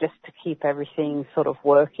scale just to keep everything sort of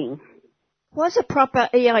working. Was a proper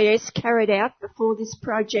EIS carried out before this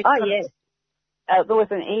project? Oh, yes. There was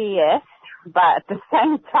an EIS, but at the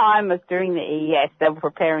same time as during the EIS, they were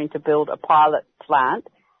preparing to build a pilot plant.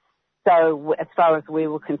 So as far as we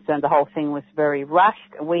were concerned, the whole thing was very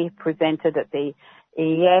rushed. We presented at the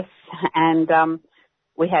EIS, and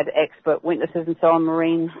we had expert witnesses and so on,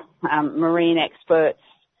 marine experts.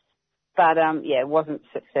 But, it wasn't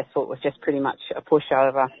successful. It was just pretty much a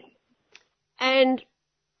pushover. And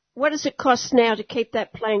what does it cost now to keep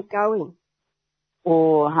that plant going?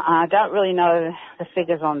 Well, I don't really know the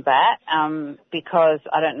figures on that because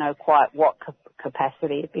I don't know quite what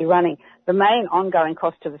capacity it'd be running. The main ongoing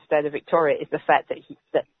cost to the state of Victoria is the fact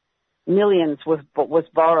that millions was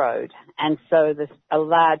borrowed, and so there's a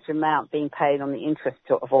large amount being paid on the interest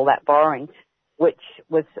of all that borrowing, which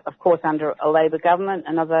was, of course, under a Labor government,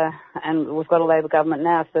 and we've got a Labor government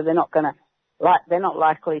now, so they're not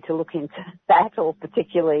likely to look into that or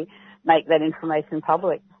particularly make that information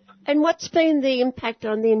public. And what's been the impact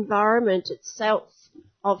on the environment itself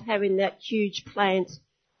of having that huge plant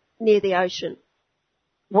near the ocean?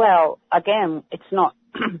 Well, again, it's not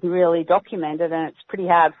really documented, and it's pretty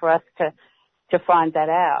hard for us to find that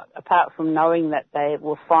out, apart from knowing that they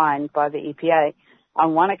were fined by the EPA.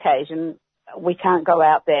 On one occasion, we can't go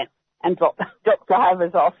out there and drop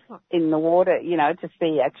drivers off in the water, to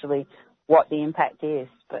see actually what the impact is.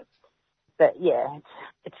 But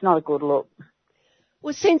it's not a good look.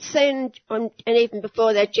 Well, since then, and even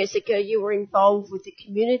before that, Jessica, you were involved with the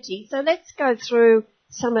community. So let's go through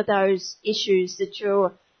some of those issues that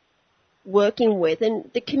you're working with. And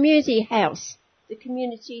the community house the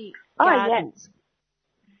community gardens?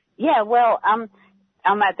 Yeah, well, I'm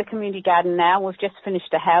at the community garden now. We've just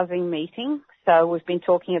finished a housing meeting. So we've been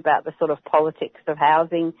talking about the sort of politics of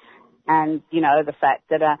housing and, you know, the fact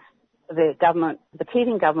that the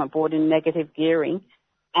Keating government brought in negative gearing,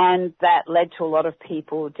 and that led to a lot of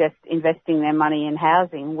people just investing their money in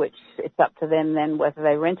housing, which it's up to them then whether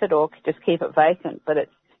they rent it or just keep it vacant. But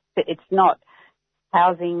it's not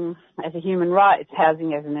housing as a human right, it's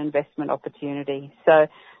housing as an investment opportunity. So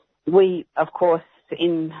we, of course,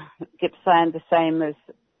 in Gippsland, the same as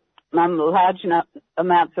large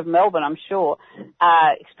amounts of Melbourne, I'm sure,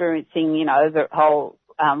 are experiencing, you know, the whole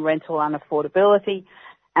rental unaffordability.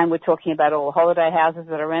 And we're talking about all the holiday houses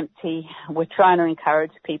that are empty. We're trying to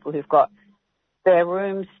encourage people who've got their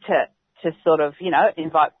rooms to sort of, you know,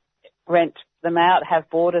 rent them out, have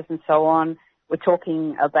boarders and so on. We're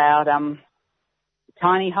talking about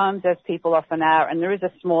tiny homes, as people often are, and there is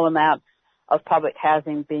a small amount of public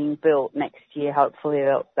housing being built next year. Hopefully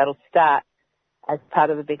that'll start as part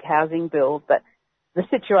of the big housing bill. But the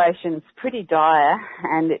situation's pretty dire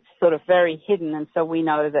and it's sort of very hidden, and so we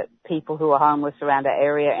know that people who are homeless around our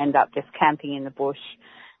area end up just camping in the bush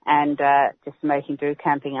and just making do,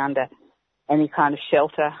 camping under any kind of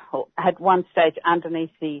shelter. At one stage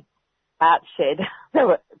underneath the art shed,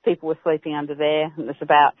 people were sleeping under there, and there's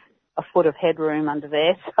about a foot of headroom under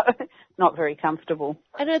there, so not very comfortable.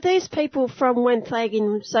 And are these people from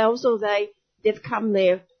Wenthagen themselves, or they've come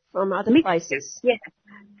there from other places? Yeah.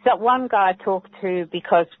 So one guy I talked to,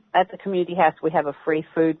 because at the community house we have a free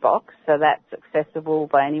food box, so that's accessible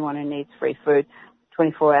by anyone who needs free food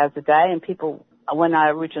 24 hours a day. And people, when I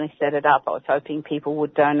originally set it up, I was hoping people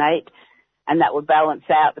would donate, and that would balance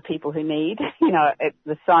out the people who need. You know,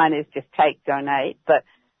 the sign is just take, donate, but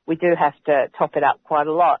we do have to top it up quite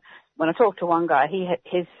a lot. When I talked to one guy,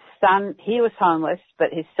 his son, he was homeless, but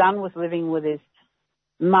his son was living with his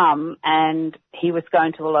mum, and he was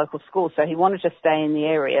going to a local school, so he wanted to stay in the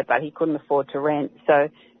area, but he couldn't afford to rent, so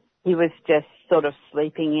he was just sort of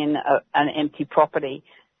sleeping in an empty property,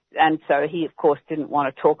 and so he, of course, didn't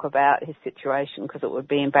want to talk about his situation because it would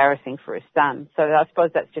be embarrassing for his son. So I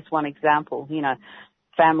suppose that's just one example. You know,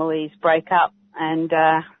 families break up, and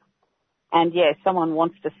yeah, someone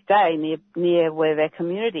wants to stay near where their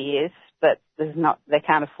community is, but they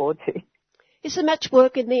can't afford to. Is there much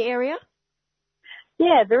work in the area?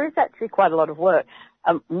 Yeah, there is actually quite a lot of work.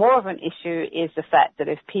 More of an issue is the fact that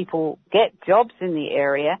if people get jobs in the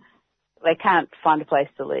area, they can't find a place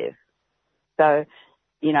to live. So,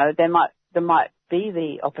 you know, there might be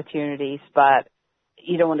the opportunities, but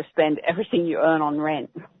you don't want to spend everything you earn on rent.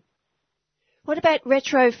 What about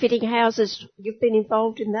retrofitting houses? You've been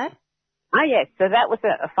involved in that? Oh, yes. So that was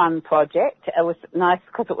a fun project. It was nice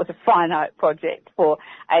because it was a finite project for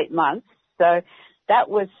 8 months. So that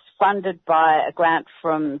was funded by a grant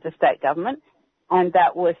from the state government, and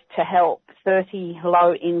that was to help 30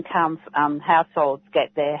 low-income households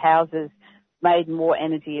get their houses made more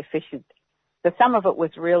energy efficient. So some of it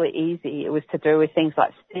was really easy. It was to do with things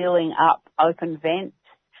like sealing up open vents,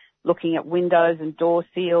 looking at windows and door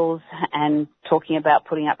seals, and talking about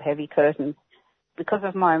putting up heavy curtains. Because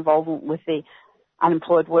of my involvement with the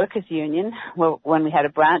Unemployed Workers Union, when we had a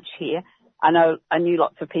branch here, I knew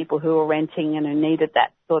lots of people who were renting and who needed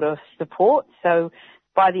that sort of support. So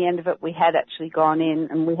by the end of it, we had actually gone in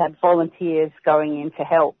and we had volunteers going in to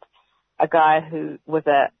help a guy who was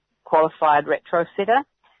a qualified retrofitter,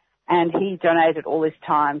 and he donated all his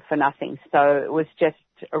time for nothing. So it was just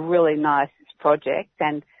a really nice project,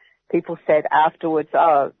 and people said afterwards,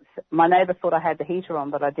 oh, my neighbour thought I had the heater on,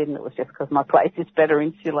 but I didn't. It was just because my place is better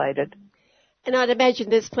insulated. And I'd imagine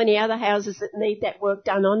there's plenty of other houses that need that work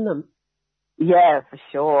done on them. Yeah, for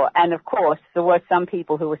sure. And of course, there were some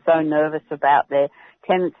people who were so nervous about their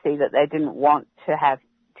tenancy that they didn't want to have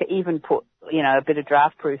to even put, you know, a bit of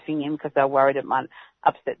draft proofing in because they were worried it might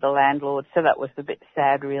upset the landlord. So that was a bit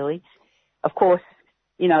sad, really. Of course,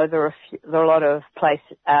 you know, there are a lot of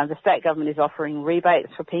places, the state government is offering rebates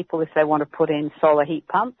for people if they want to put in solar heat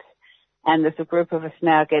pumps. And there's a group of us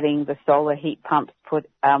now getting the solar heat pumps put,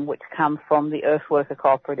 which come from the Earthworker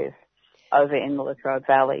Cooperative over in the Latrobe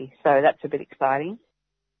Valley. So that's a bit exciting.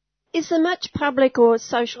 Is there much public or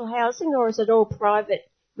social housing, or is it all private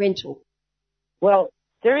rental? Well,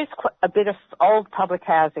 there is a bit of old public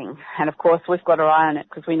housing, and of course we've got our eye on it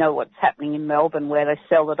because we know what's happening in Melbourne, where they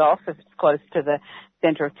sell it off if it's close to the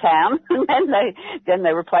centre of town, and then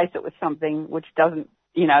they replace it with something which doesn't,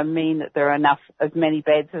 you know, mean that there are as many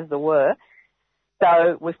beds as there were.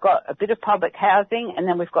 So we've got a bit of public housing, and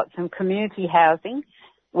then we've got some community housing,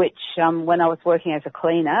 which when I was working as a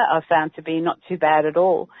cleaner, I found to be not too bad at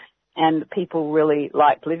all, and people really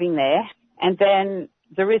liked living there. And then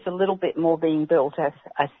there is a little bit more being built, as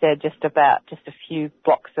I said, just a few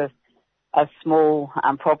blocks of small,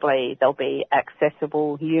 probably there'll be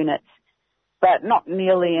accessible units, but not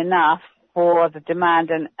nearly enough for the demand,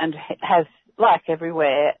 and it has, like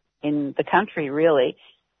everywhere in the country really,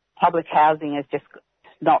 public housing is just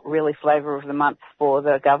not really flavour of the month for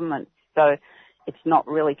the government. So it's not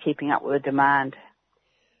really keeping up with the demand.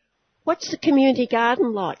 What's the community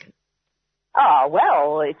garden like? Oh,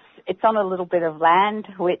 well, it's on a little bit of land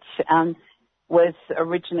which was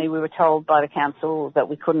originally, we were told by the council that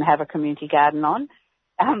we couldn't have a community garden on,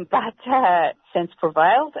 but since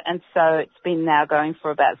prevailed, and so it's been now going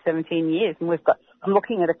for about 17 years, and I'm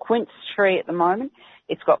looking at a quince tree at the moment.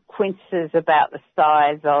 It's got quinces about the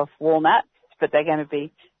size of walnuts, but they're going to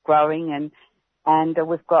be growing, and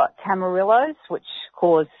we've got tamarillos, which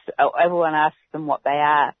everyone asks them what they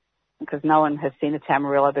are, because no one has seen a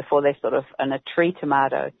tamarillo before. They're sort of a tree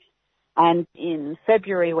tomato. And in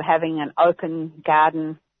February, we're having an open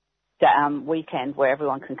garden weekend where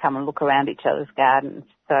everyone can come and look around each other's gardens.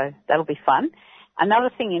 So that'll be fun. Another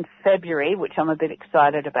thing in February, which I'm a bit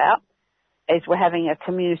excited about, is we're having a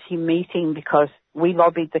community meeting because we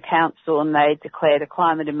lobbied the council and they declared a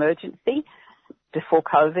climate emergency before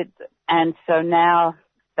COVID. And so now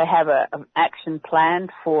they have an action plan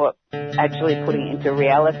for actually putting it into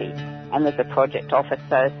reality. And there's a project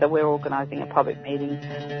officer, so we're organising a public meeting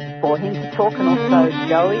for him to talk. And also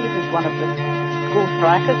Joey, who's one of the school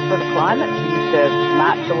strikers for the climate, he used to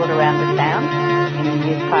march a lot around the town in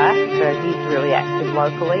years past, so he's really active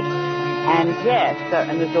locally. And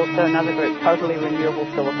and there's also another group, Totally Renewable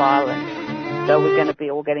Phillip Island. So we're going to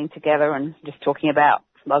be all getting together and just talking about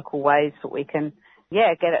local ways that we can,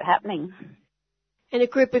 get it happening. And a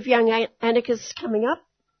group of young anarchists coming up?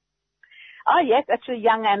 Oh, yes, actually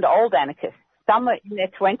young and old anarchists. Some are in their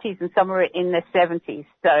 20s and some are in their 70s,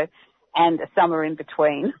 and some are in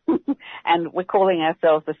between. And we're calling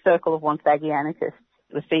ourselves the Circle of Wonthaggi Anarchists,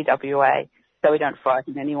 the CWA, so we don't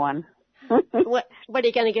frighten anyone. What are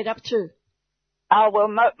you going to get up to? Oh, well,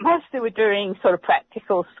 mostly we're doing sort of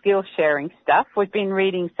practical skill sharing stuff. We've been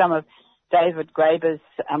reading some of David Graeber's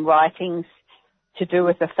writings to do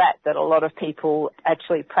with the fact that a lot of people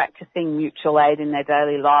actually practicing mutual aid in their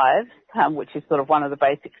daily lives, which is sort of one of the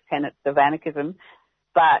basic tenets of anarchism,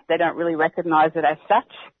 but they don't really recognise it as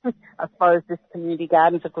such. I suppose this community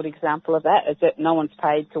garden's a good example of that, is that no one's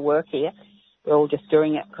paid to work here. We're all just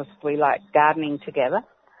doing it because we like gardening together.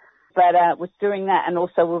 But with doing that, and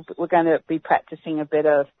also we're going to be practicing a bit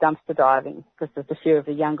of dumpster diving because there's a few of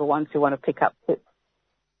the younger ones who want to pick up tips.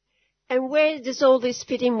 And where does all this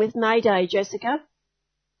fit in with May Day, Jessica?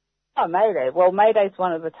 Oh, May Day. Well, May Day is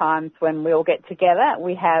one of the times when we all get together.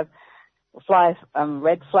 We have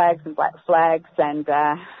red flags and black flags and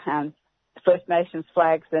First Nations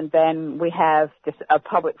flags, and then we have just a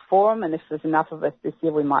public forum, and if there's enough of us this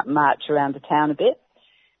year, we might march around the town a bit.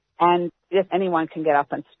 And if anyone can get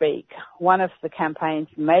up and speak. One of the campaigns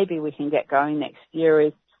maybe we can get going next year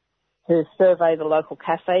is to survey the local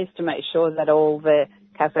cafes to make sure that all the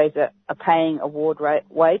cafes are paying award rate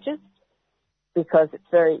wages, because it's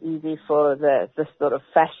very easy for the sort of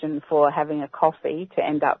fashion for having a coffee to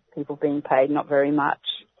end up people being paid not very much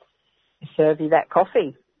to serve you that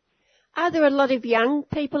coffee. Are there a lot of young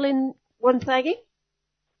people in Wonthaggi?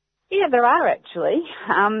 Yeah, there are actually.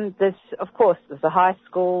 There's a high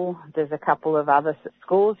school, there's a couple of other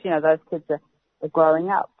schools, those kids are growing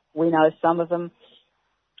up. We know some of them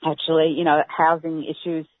actually, housing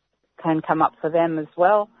issues can come up for them as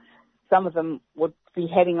well. Some of them would be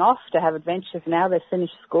heading off to have adventures now. They've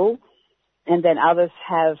finished school, and then others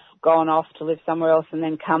have gone off to live somewhere else and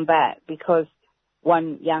then come back, because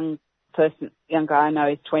one young guy I know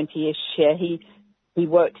is 20-ish. Yeah, he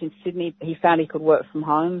worked in Sydney. He found he could work from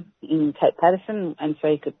home in Cape Patterson, and so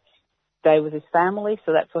he could stay with his family.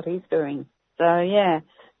 So that's what he's doing. So yeah,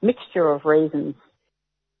 mixture of reasons.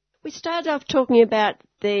 We started off talking about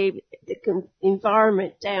the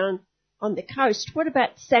environment down on the coast. What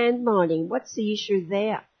about sand mining? What's the issue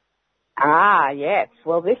there? Yes.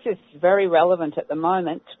 Well, this is very relevant at the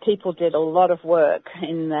moment. People did a lot of work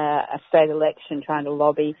in the state election trying to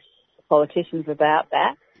lobby politicians about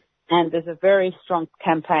that. And there's a very strong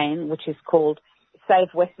campaign which is called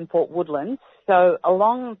Save Western Port Woodlands. So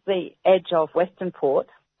along the edge of Western Port,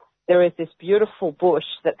 there is this beautiful bush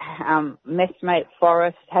that messmate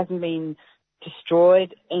forest hasn't been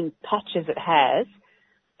destroyed. In patches it has.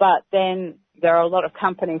 But then there are a lot of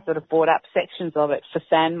companies that have bought up sections of it for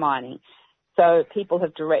sand mining. So people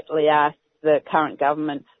have directly asked the current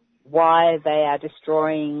government, why they are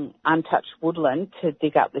destroying untouched woodland to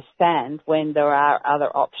dig up this sand when there are other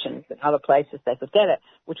options and other places they could get it,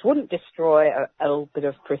 which wouldn't destroy a little bit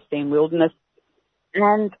of pristine wilderness.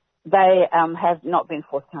 And they have not been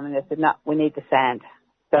forthcoming. They said, no, we need the sand.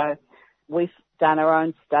 So we've done our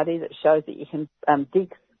own study that shows that you can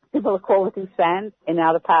dig similar quality sand in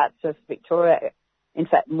other parts of Victoria, in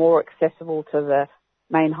fact, more accessible to the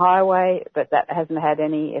main highway, but that hasn't had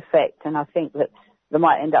any effect. And I think that there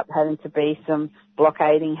might end up having to be some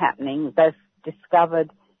blockading happening. They've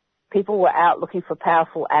discovered people were out looking for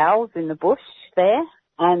powerful owls in the bush there,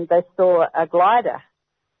 and they saw a glider.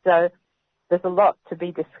 So there's a lot to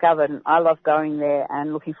be discovered, and I love going there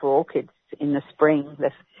and looking for orchids in the spring.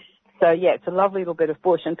 So, yeah, it's a lovely little bit of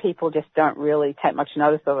bush, and people just don't really take much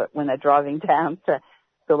notice of it when they're driving down to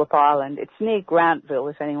Phillip Island. It's near Grantville,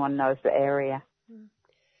 if anyone knows the area.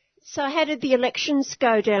 So how did the elections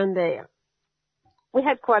go down there? We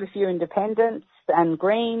had quite a few independents and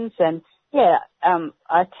Greens, and, yeah,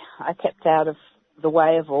 I kept out of the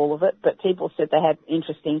way of all of it, but people said they had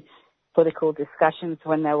interesting political discussions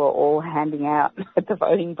when they were all handing out at the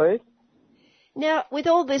voting booth. Now, with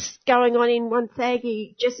all this going on in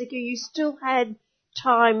Wonthaggi, Jessica, you still had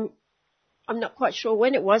time, I'm not quite sure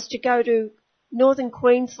when it was, to go to northern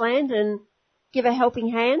Queensland and give a helping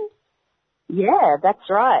hand? Yeah, that's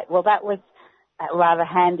right. Well, that was rather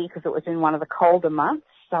handy because it was in one of the colder months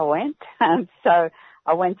I went. So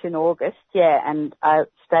I went in August, yeah, and I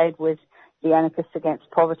stayed with the Anarchists Against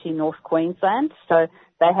Poverty North Queensland. So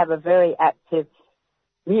they have a very active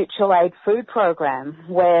mutual aid food program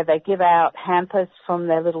where they give out hampers from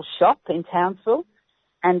their little shop in Townsville,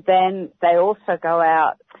 and then they also go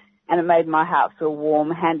out, and it made my heart feel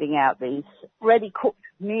warm, handing out these ready cooked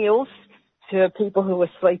meals to people who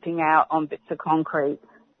were sleeping out on bits of concrete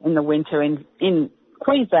in the winter in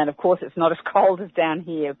Queensland. Of course, it's not as cold as down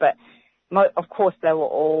here, but of course they were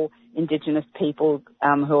all Indigenous people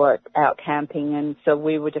who are out camping, and so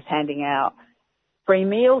we were just handing out free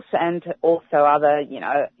meals and also other,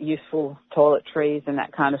 useful toiletries and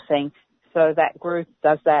that kind of thing. So that group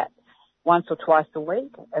does that once or twice a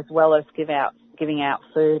week, as well as giving out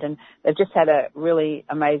food. And they've just had a really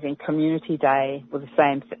amazing community day with the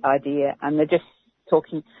same idea, and they're just talk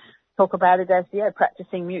about it as,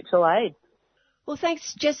 practicing mutual aid. Well,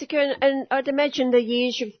 thanks, Jessica. And I'd imagine the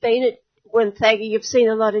years you've been at Wonthaggi, you've seen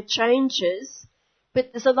a lot of changes,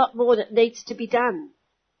 but there's a lot more that needs to be done.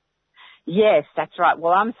 Yes, that's right.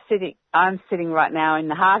 Well, I'm sitting right now in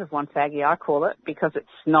the heart of Wonthaggi, I call it, because it's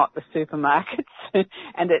not the supermarkets,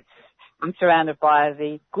 and I'm surrounded by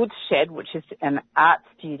the Goods Shed, which is an art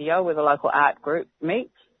studio where the local art group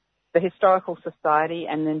meets, the Historical Society,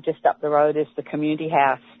 and then just up the road is the community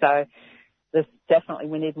house. So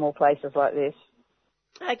we need more places like this.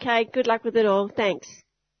 Okay, good luck with it all. Thanks.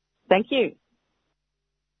 Thank you.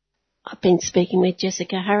 I've been speaking with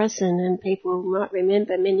Jessica Harrison, and people might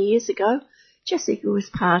remember many years ago, Jessica was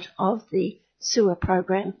part of the sewer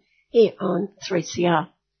program here on 3CR.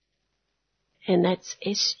 And that's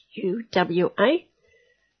SUWA,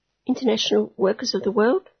 International Workers of the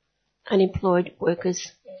World, Unemployed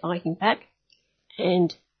Workers Fighting Back,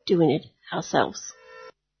 and doing it ourselves.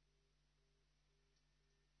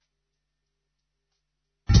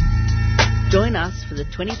 Join us for the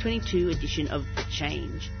 2022 edition of The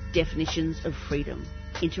Change, Definitions of Freedom,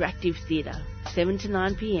 Interactive Theatre, 7 to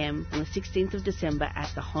 9 p.m. on the 16th of December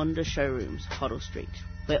at the Honda Showrooms, Hoddle Street.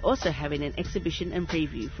 We're also having an exhibition and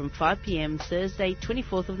preview from 5 p.m. Thursday,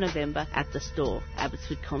 24th of November at the store,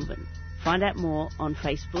 Abbotsford Convent. Find out more on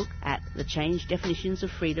Facebook at The Change Definitions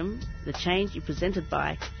of Freedom. The Change is presented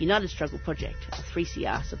by United Struggle Project, a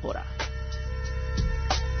 3CR supporter.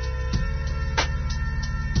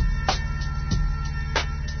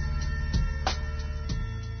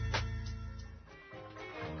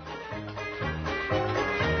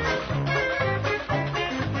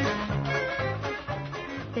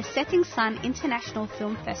 The Setting Sun International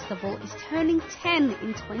Film Festival is turning 10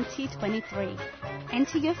 in 2023.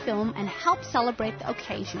 Enter your film and help celebrate the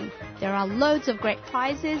occasion. There are loads of great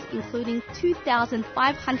prizes, including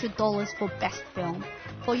 $2,500 for Best Film.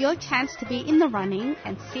 For your chance to be in the running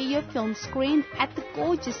and see your film screened at the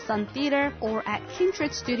gorgeous Sun Theatre or at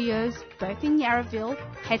Kindred Studios, both in Yarraville,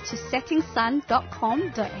 head to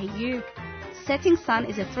settingsun.com.au. Setting Sun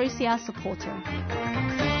is a 3CR supporter.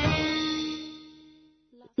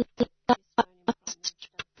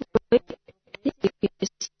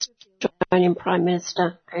 Australian Prime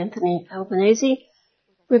Minister Anthony Albanese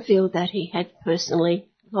revealed that he had personally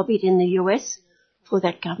lobbied in the US for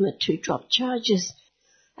that government to drop charges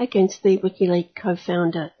against the WikiLeaks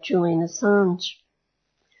co-founder Julian Assange.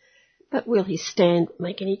 But will his stand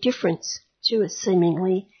make any difference to a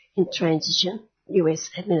seemingly in transition US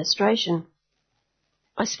administration?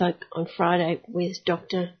 I spoke on Friday with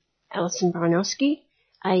Dr. Alison Brynoski,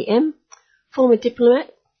 AM, former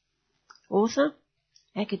diplomat, author,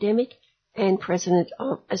 academic, and president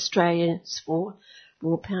of Australians for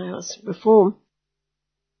War Powers Reform.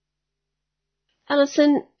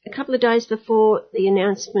 Alison, a couple of days before the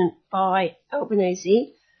announcement by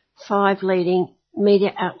Albanese, 5 leading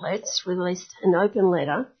media outlets released an open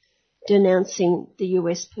letter denouncing the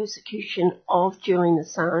US persecution of Julian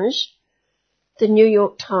Assange. The New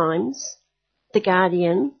York Times, The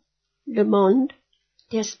Guardian, Le Monde,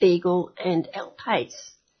 Der Spiegel and El País.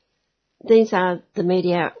 These are the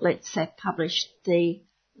media outlets that published the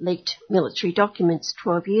leaked military documents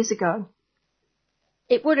 12 years ago.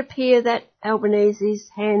 It would appear that Albanese's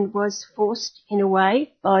hand was forced in a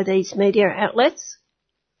way by these media outlets.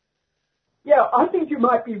 Yeah, I think you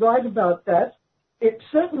might be right about that. It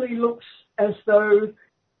certainly looks as though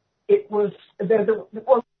it was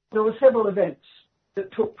there were several events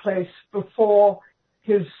that took place before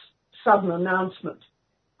his sudden announcement.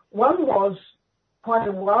 One was quite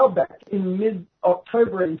a while back, in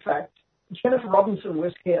mid-October, in fact. Jennifer Robinson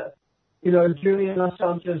was here, Julian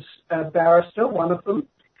Assange's barrister, one of them,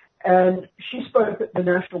 and she spoke at the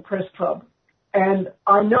National Press Club. And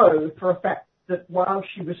I know for a fact that while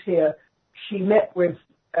she was here, she met with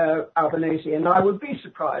Albanese, and I would be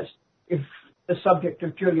surprised if the subject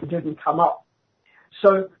of Julian didn't come up.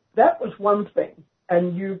 So that was one thing,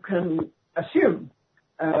 and you can assume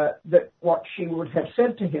that what she would have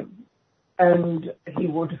said to him, and he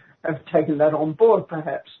would have taken that on board,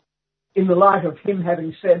 perhaps, in the light of him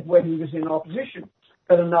having said when he was in opposition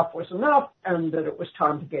that enough was enough and that it was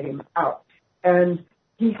time to get him out. And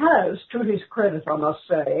he has, to his credit, I must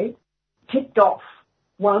say, ticked off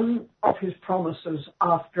one of his promises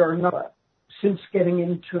after another since getting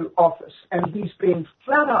into office. And he's been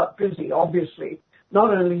flat out busy, obviously,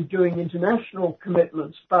 not only doing international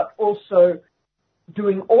commitments, but also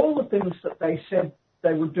doing all the things that they said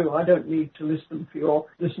they would do. I don't need to list them for your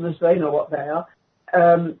listeners. They know what they are.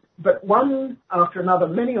 But one after another,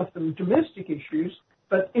 many of them domestic issues,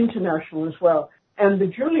 but international as well. And the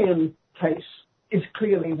Julian case is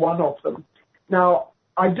clearly one of them. Now,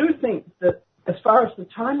 I do think that as far as the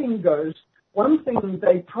timing goes, one thing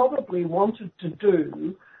they probably wanted to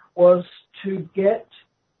do was to get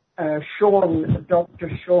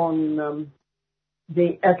Dr. Sean,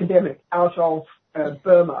 the academic, out of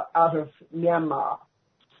Burma, out of Myanmar,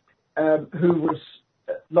 who was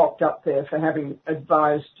locked up there for having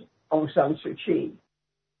advised Aung San Suu Kyi.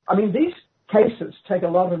 I mean, these cases take a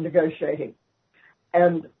lot of negotiating.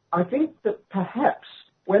 And I think that perhaps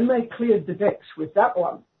when they cleared the decks with that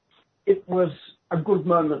one, it was a good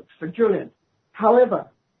moment for Julian. However,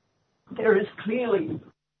 there is clearly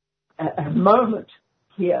a moment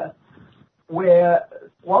here where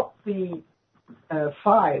what the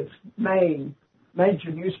 5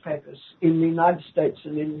 major newspapers in the United States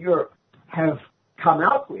and in Europe have come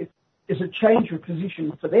out with is a change of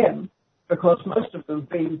position for them, because most of them have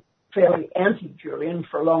been fairly anti-Julian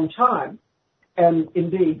for a long time. And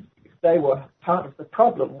indeed, they were part of the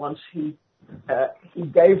problem once he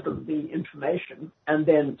gave them the information and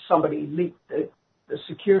then somebody leaked the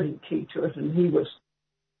security key to it and he was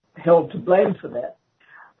held to blame for that.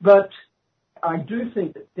 But I do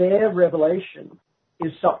think that their revelation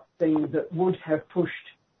is something that would have pushed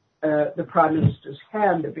the Prime Minister's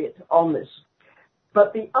hand a bit on this.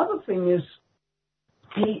 But the other thing is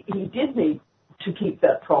he did need to keep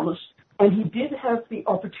that promise, and he did have the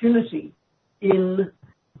opportunity in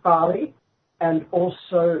Bali and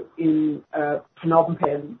also in Phnom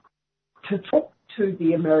Penh to talk to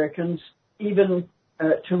the Americans, even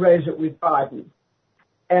to raise it with Biden.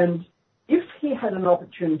 And if he had an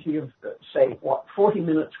opportunity of, say, 40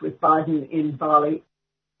 minutes with Biden in Bali,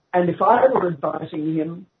 and if I were advising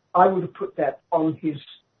him, I would have put that on his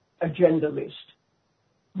agenda list.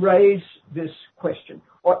 Raise this question.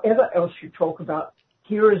 Whatever else you talk about,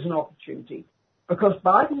 here is an opportunity. Because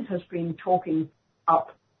Biden has been talking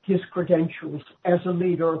up his credentials as a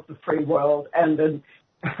leader of the free world and a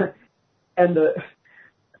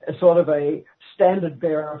sort of a standard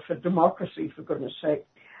bearer for democracy, for goodness sake.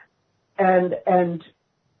 And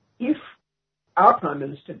if our Prime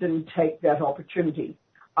Minister didn't take that opportunity,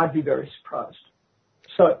 I'd be very surprised.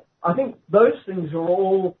 So I think those things are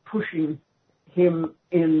all pushing him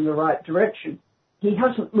in the right direction. He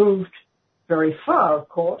hasn't moved very far, of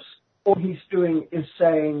course. All he's doing is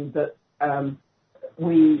saying that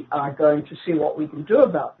we are going to see what we can do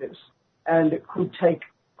about this, and it could take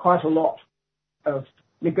quite a lot of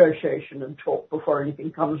negotiation and talk before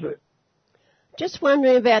anything comes of it. Just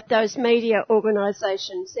wondering about those media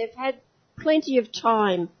organisations. They've had plenty of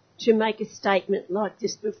time to make a statement like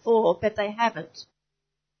this before, but they haven't.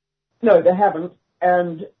 No, they haven't,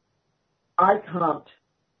 and I can't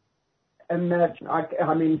imagine.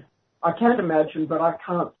 I mean, I can't imagine, but I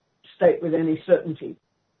can't state with any certainty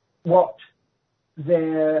what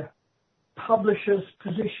their publisher's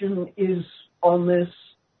position is on this,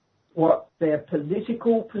 what their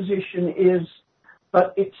political position is,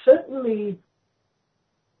 but it certainly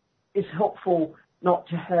is helpful not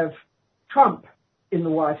to have Trump in the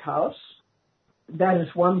White House. That is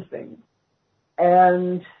one thing.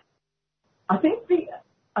 And I think the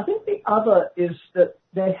other is that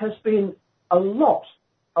there has been a lot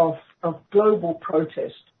of global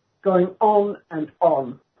protest going on and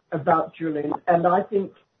on about Julian, and I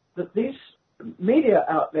think that these media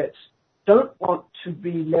outlets don't want to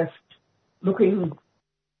be left looking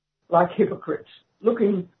like hypocrites,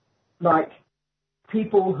 looking like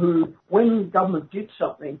people who, when government did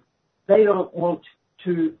something, they don't want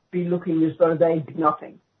to be looking as though they did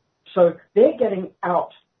nothing. So they're getting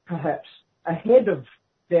out, perhaps, ahead of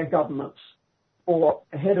their governments, or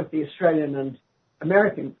ahead of the Australian and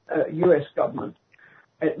American, US government,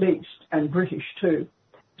 at least, and British too,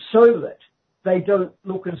 so that they don't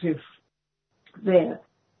look as if they're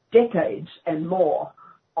decades and more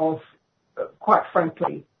of, quite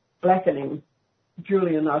frankly, blackening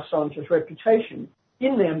Julian Assange's reputation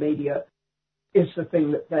in their media is the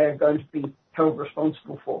thing that they are going to be held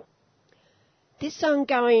responsible for. This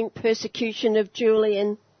ongoing persecution of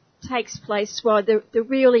Julian takes place while the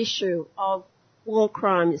real issue of war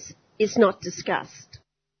crimes is not discussed.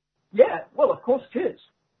 Yeah, well, of course it is.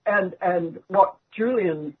 And what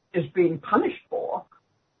Julian is being punished for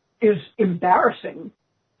is embarrassing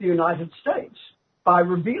the United States by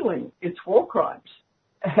revealing its war crimes.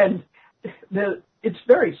 And it's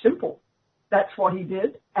very simple. That's what he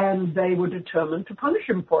did, and they were determined to punish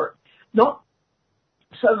him for it. Not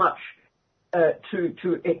so much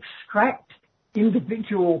to extract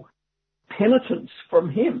individual penitence from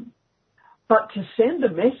him, but to send a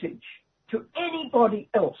message to anybody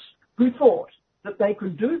else who thought that they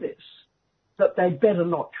could do this, that they'd better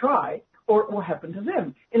not try, or it will happen to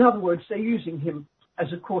them. In other words, they're using him as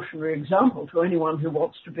a cautionary example to anyone who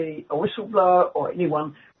wants to be a whistleblower or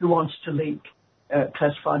anyone who wants to leak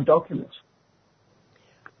classified documents.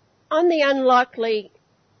 On the unlikely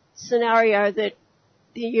scenario that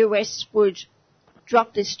the US would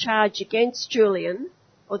drop this charge against Julian,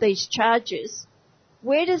 or these charges,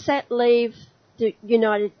 where does that leave the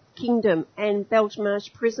United Kingdom and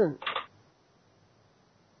Belmarsh Prison?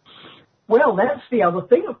 Well, that's the other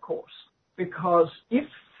thing, of course, because if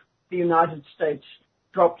the United States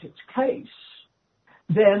dropped its case,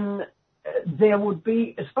 then there would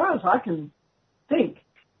be, as far as I can think,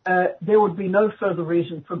 there would be no further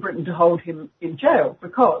reason for Britain to hold him in jail,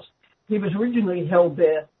 because he was originally held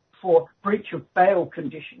there for breach of bail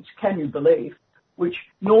conditions, can you believe, which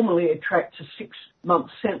normally attracts a 6-month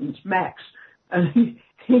sentence max. And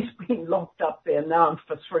he's been locked up there now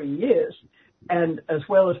for 3 years, and as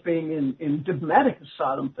well as being in diplomatic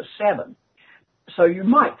asylum for 7. So you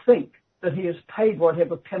might think that he has paid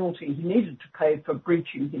whatever penalty he needed to pay for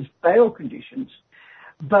breaching his bail conditions,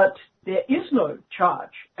 but there is no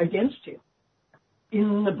charge against him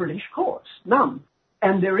in the British courts, none.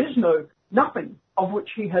 And there is nothing of which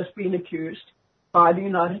he has been accused by the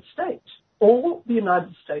United States. All the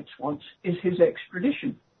United States wants is his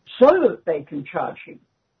extradition so that they can charge him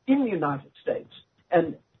in the United States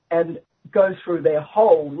and go through their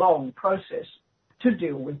whole long process to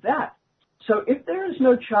deal with that. So if there is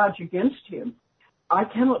no charge against him, I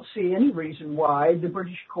cannot see any reason why the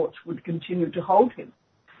British courts would continue to hold him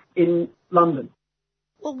in London.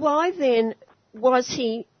 Well, why then was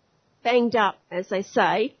he banged up, as they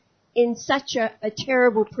say, in such a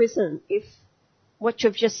terrible prison, if what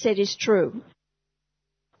you've just said is true?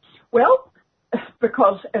 Well,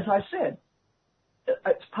 because, as I said,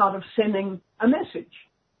 it's part of sending a message.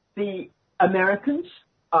 The Americans,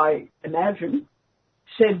 I imagine,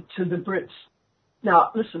 said to the Brits,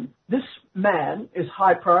 now, listen, this man is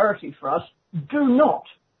high priority for us. Do not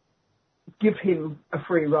give him a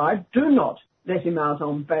free ride. Do not let him out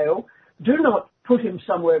on bail. Do not put him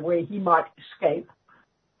somewhere where he might escape,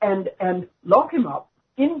 and lock him up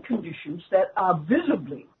in conditions that are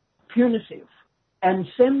visibly punitive, and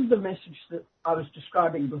send the message that I was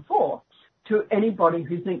describing before to anybody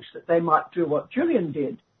who thinks that they might do what Julian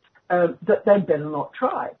did, that they'd better not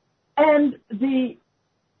try. And the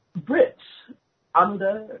Brits,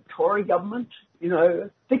 under Tory government,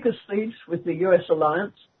 thick as thieves with the US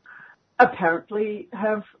alliance, apparently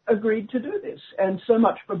have agreed to do this. And so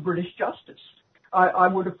much for British justice. I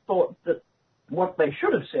would have thought that what they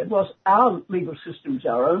should have said was, our legal system's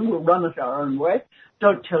our own, we'll run it our own way,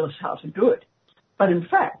 don't tell us how to do it. But in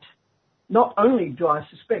fact, not only do I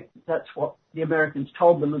suspect that that's what the Americans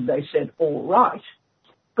told them and they said, all right,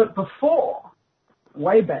 but before,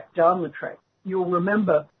 way back down the track, you'll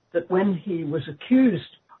remember that when he was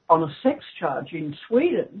accused on a sex charge in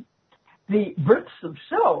Sweden, the Brits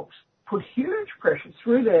themselves put huge pressure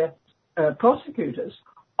through their prosecutors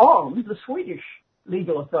on the Swedish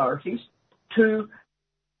legal authorities to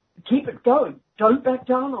keep it going. Don't back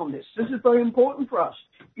down on this. This is very important for us.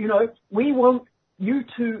 You know, we want you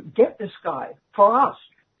to get this guy for us.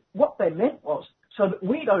 What they meant was so that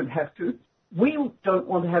we don't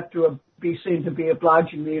want to have to be seen to be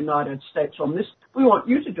obliging the United States on this. We want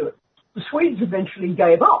you to do it. The Swedes eventually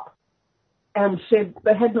gave up and said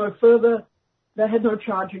they had no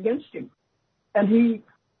charge against him. And he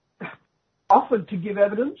offered to give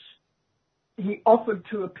evidence. He offered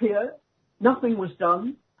to appear. Nothing was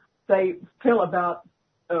done. They fell about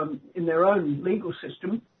in their own legal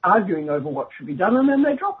system, arguing over what should be done, and then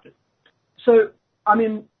they dropped it. So, I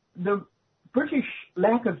mean, the British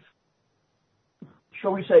lack of,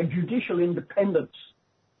 shall we say, judicial independence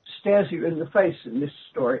stares you in the face in this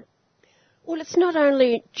story. Well, it's not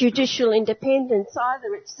only judicial independence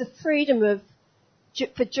either. It's the freedom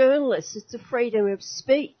for journalists. It's the freedom of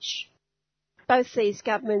speech. Both these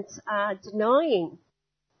governments are denying.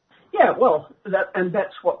 Yeah, well,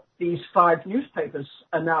 that's what these 5 newspapers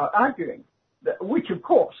are now arguing, which, of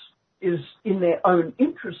course, is in their own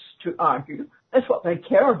interests to argue. That's what they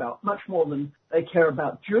care about, much more than they care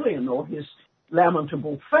about Julian or his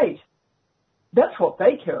lamentable fate. That's what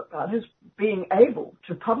they care about, is being able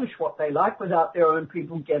to publish what they like without their own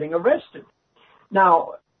people getting arrested.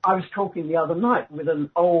 Now, I was talking the other night with an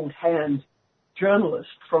old hand journalist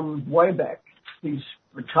from way back. He's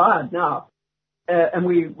retired now. And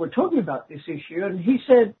we were talking about this issue, and he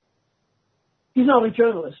said, he's not a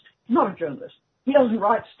journalist. He's not a journalist. He doesn't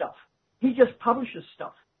write stuff. He just publishes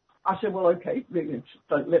stuff. I said, well, okay,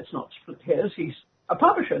 let's not split hairs. He's a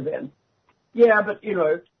publisher then. Yeah, but, you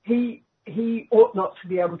know, he ought not to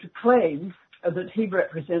be able to claim that he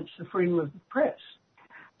represents the freedom of the press.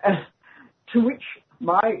 To which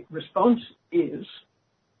my response is,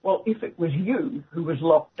 well, if it was you who was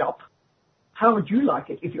locked up, how would you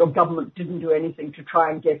like it if your government didn't do anything to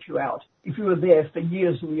try and get you out? If you were there for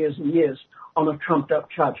years and years and years on a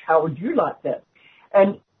trumped-up charge, how would you like that?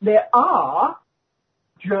 And there are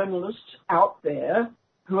journalists out there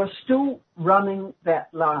who are still running that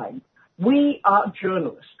line. We are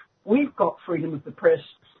journalists. We've got freedom of the press.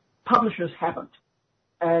 Publishers haven't.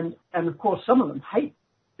 And of course, some of them hate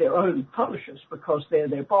their own publishers because they're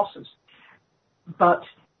their bosses. But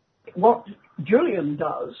what Julian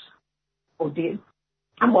does, or did,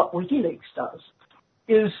 and what WikiLeaks does,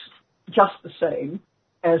 is just the same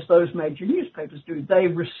as those major newspapers do. They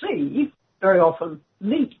receive, very often,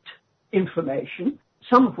 leaked information,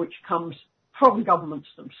 some of which comes from governments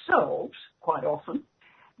themselves, quite often.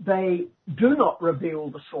 They do not reveal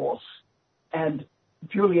the source, and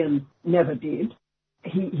Julian never did.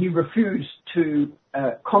 He refused to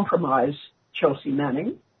compromise Chelsea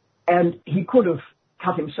Manning, and he could have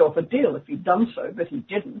cut himself a deal if he'd done so, but he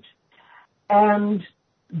didn't. And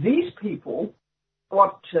these people,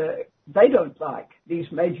 what they don't like, these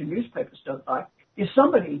major newspapers don't like, is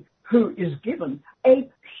somebody who is given a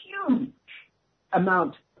huge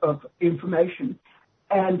amount of information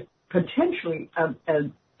and potentially a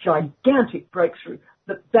gigantic breakthrough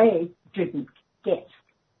that they didn't get.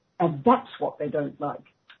 And that's what they don't like.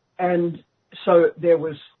 And so there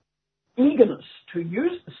was eagerness to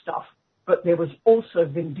use the stuff, but there was also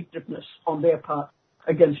vindictiveness on their part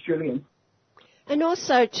against Julian. And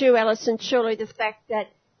also, too, Alison, surely the fact that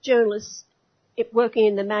journalists working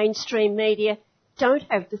in the mainstream media don't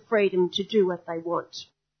have the freedom to do what they want.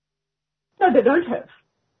 No, they don't have.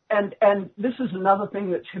 And this is another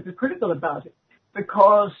thing that's hypocritical about it,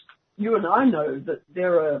 because you and I know that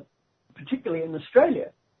there are, particularly in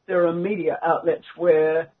Australia, there are media outlets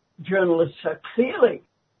where journalists are clearly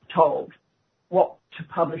told what to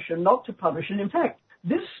publish and not to publish. And in fact,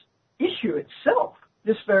 this issue itself,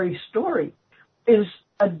 this very story, is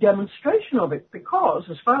a demonstration of it, because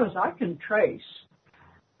as far as I can trace,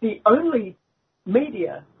 the only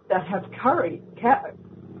media that have carried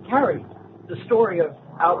the story of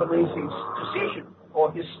Albanese's decision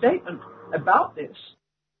or his statement about this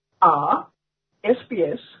are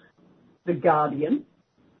SBS, The Guardian,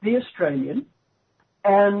 The Australian,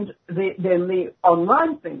 and then the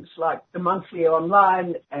online things like the Monthly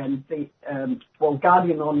Online and the,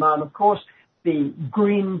 Guardian Online, of course, the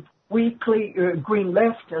Green Weekly, Green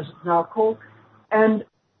Left, as it's now called, and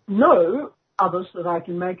no others that I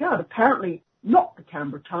can make out. Apparently not the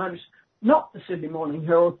Canberra Times, not the Sydney Morning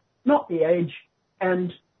Herald, not the Age,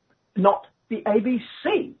 and not the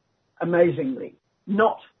ABC, amazingly.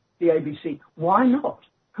 Not the ABC. Why not?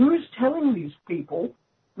 Who is telling these people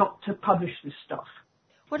not to publish this stuff?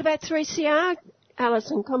 What about 3CR,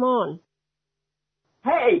 Alison? Come on.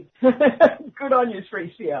 Hey, good on you,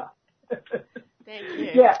 3CR. Thank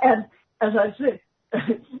you. Yeah, and as I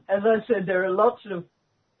said, there are lots of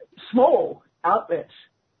small outlets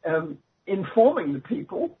informing the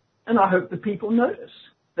people, and I hope the people notice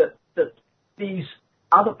that these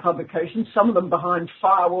other publications, some of them behind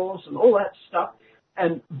firewalls and all that stuff,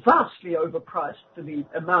 and vastly overpriced for the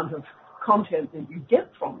amount of content that you get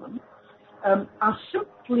from them, are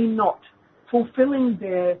simply not fulfilling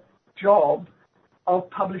their job of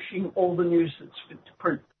publishing all the news that's fit to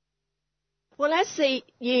print. Well, as the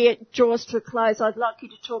year draws to a close, I'd like you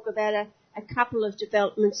to talk about a couple of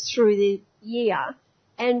developments through the year,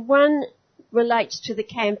 and one relates to the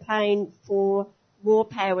campaign for War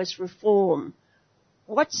Powers Reform.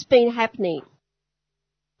 What's been happening?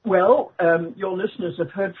 Well, your listeners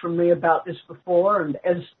have heard from me about this before, and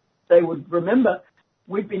as they would remember,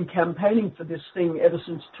 we've been campaigning for this thing ever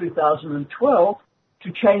since 2012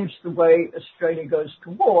 to change the way Australia goes to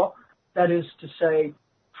war, that is to say,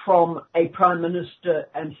 from a Prime Minister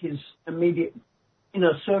and his immediate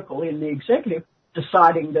inner circle in the executive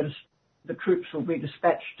deciding that the troops will be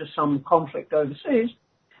dispatched to some conflict overseas,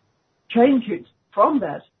 change it from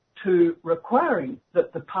that to requiring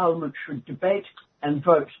that the Parliament should debate and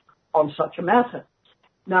vote on such a matter.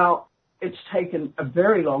 Now, it's taken a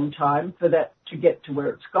very long time for that to get to where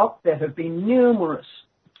it's got. There have been numerous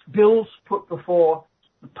bills put before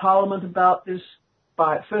the Parliament about this,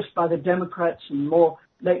 first by the Democrats and more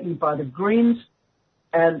lately by the Greens.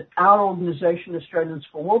 And our organisation, Australians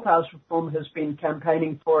for War Powers Reform, has been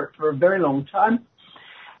campaigning for it for a very long time.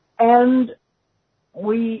 And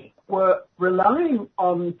we were relying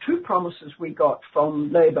on two promises we got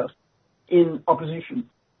from Labor in opposition,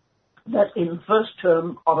 that in the first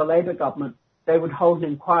term of a Labor government, they would hold an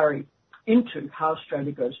inquiry into how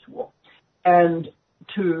Australia goes to war. And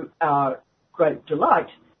to our great delight,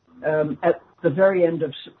 at the very end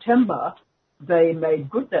of September, they made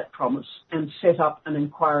good that promise and set up an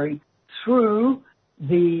inquiry through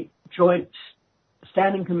the Joint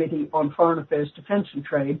Standing Committee on Foreign Affairs, Defence and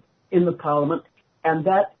Trade in the Parliament, and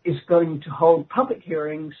that is going to hold public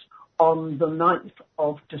hearings on the 9th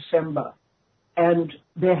of December. And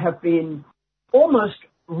there have been almost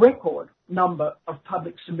record number of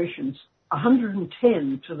public submissions,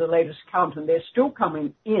 110 to the latest count, and they're still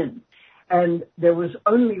coming in. And there was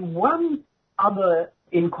only one other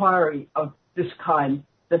inquiry of this kind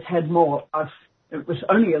that had more. It was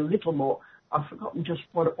only a little more. I've forgotten just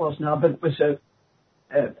what it was now, but it was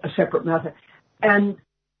a separate matter. And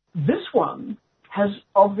this one has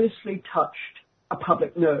obviously touched a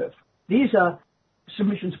public nerve. These are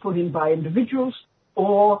submissions put in by individuals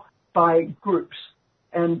or by groups.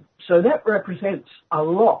 And so that represents a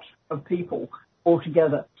lot of people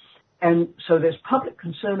altogether. And so there's public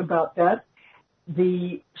concern about that.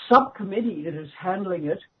 The subcommittee that is handling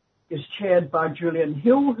it is chaired by Julian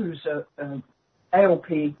Hill, who's an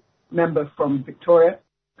ALP member from Victoria.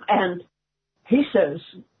 And he says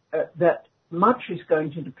that much is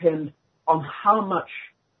going to depend on how much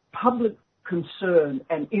public concern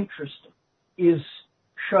and interest is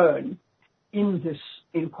shown in this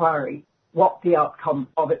inquiry, what the outcome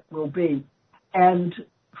of it will be. And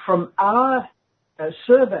from our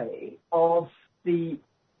survey of the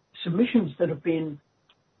submissions that have been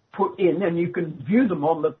put in, and you can view them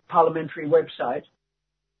on the parliamentary website,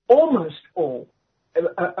 almost all,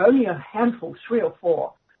 only a handful, 3 or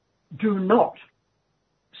 4, do not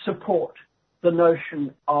support the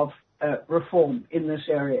notion of reform in this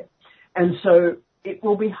area. And so it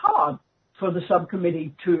will be hard for the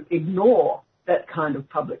subcommittee to ignore that kind of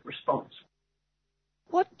public response.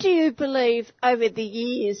 What do you believe over the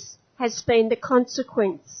years has been the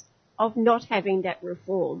consequence of not having that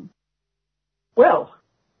reform? Well,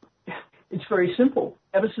 it's very simple.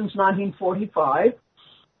 Ever since 1945,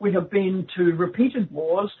 we have been to repeated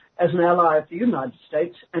wars as an ally of the United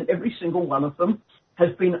States, and every single one of them has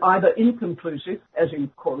been either inconclusive, as in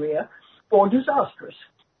Korea, or disastrous,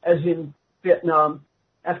 as in Vietnam,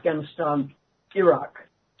 Afghanistan, Iraq,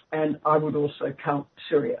 and I would also count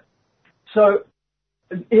Syria. So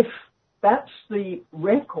if that's the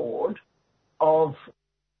record of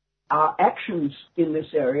our actions in this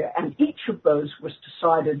area, and each of those was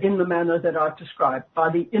decided in the manner that I've described by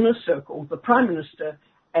the inner circle, the Prime Minister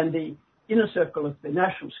and the inner circle of the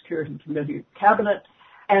National Security Committee of Cabinet,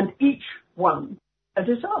 and each one, a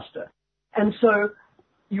disaster. And so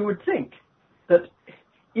you would think that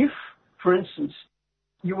if, for instance,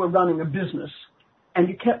 you were running a business and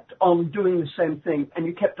you kept on doing the same thing and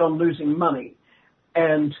you kept on losing money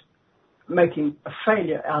and making a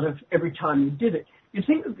failure out of every time you did it, you'd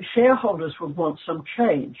think that the shareholders would want some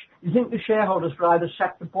change. You'd think the shareholders would either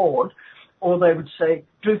sack the board or they would say,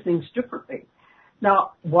 do things differently.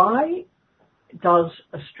 Now, why does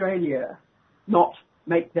Australia not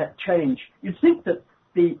make that change? You'd think that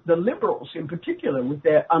the Liberals in particular, with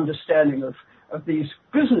their understanding of these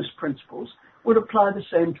business principles, would apply the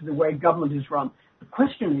same to the way government is run. The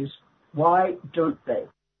question is, why don't they?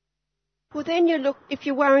 Well, then you look, if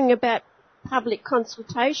you're worrying about public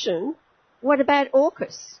consultation, what about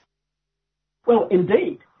AUKUS? Well,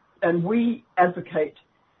 indeed, and we advocate,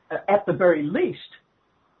 at the very least,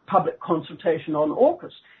 public consultation on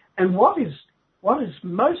AUKUS. And what is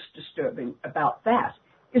most disturbing about that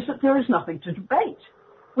is that there is nothing to debate.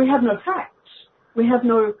 We have no facts. We have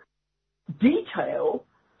no detail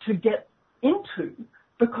to get into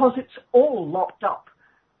because it's all locked up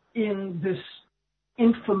in this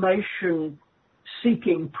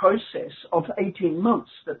information-seeking process of 18 months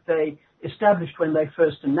that they established when they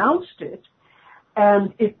first announced it.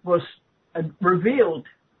 And it was revealed,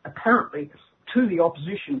 apparently, to the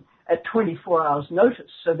opposition at 24 hours'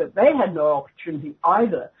 notice, so that they had no opportunity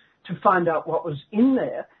either to find out what was in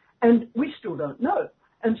there, and we still don't know.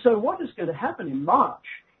 And so what is going to happen in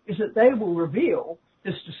March is that they will reveal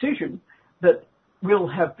this decision that will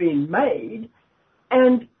have been made,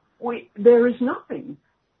 and there is nothing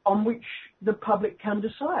on which the public can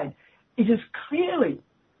decide. It is clearly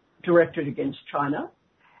directed against China,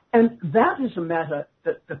 and that is a matter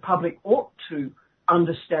that the public ought to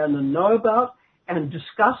understand and know about and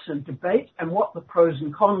discuss and debate, and what the pros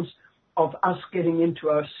and cons of us getting into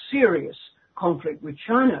a serious conflict with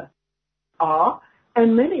China are.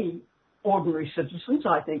 And many ordinary citizens,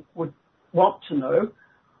 I think, would want to know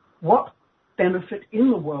what benefit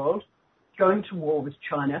in the world going to war with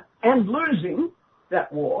China and losing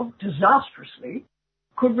that war disastrously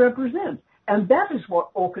could represent. And that is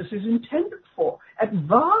what AUKUS is intended for, at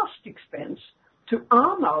vast expense, to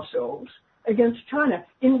arm ourselves against China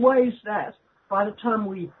in ways that, by the time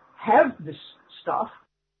we have this stuff,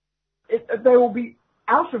 they will be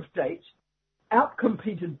out of date,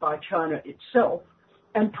 outcompeted by China itself,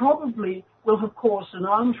 and probably will have caused an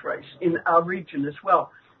arms race in our region as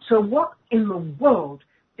well. So what in the world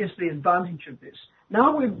is the advantage of this?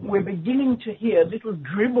 Now we're beginning to hear little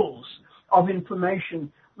dribbles of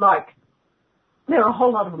information, like there are a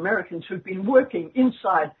whole lot of Americans who've been working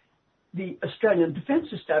inside the Australian Defence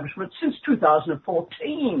Establishment since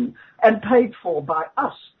 2014 and paid for by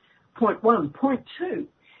us. Point one. Point two,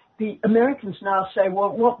 the Americans now say, well,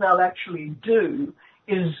 what they'll actually do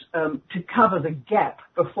is to cover the gap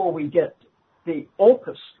before we get the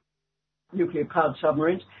AUKUS nuclear-powered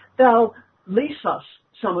submarines, they'll lease us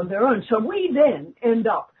some of their own. So we then end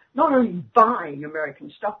up not only buying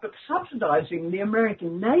American stuff, but subsidizing the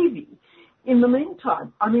American Navy in the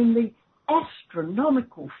meantime. I mean, the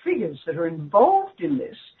astronomical figures that are involved in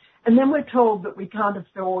this, and then we're told that we can't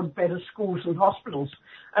afford better schools and hospitals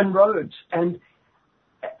and roads and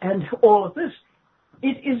all of this.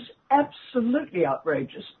 It is absolutely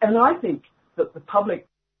outrageous, and I think that the public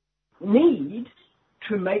need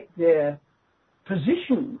to make their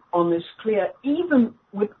position on this clear even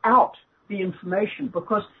without the information,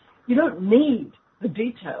 because you don't need the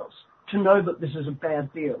details to know that this is a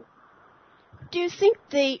bad deal. Do you think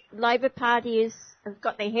the Labor Party have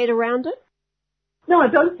got their head around it? No, I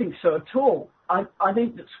don't think so at all. I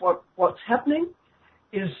think that's what's happening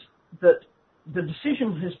is that the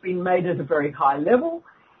decision has been made at a very high level.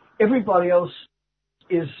 Everybody else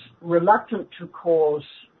is reluctant to cause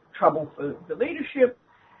trouble for the leadership.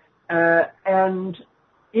 And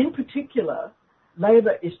in particular,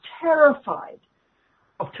 Labor is terrified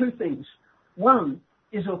of two things. One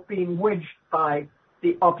is of being wedged by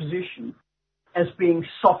the opposition as being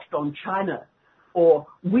soft on China or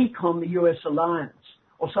weak on the US alliance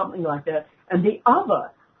or something like that. And the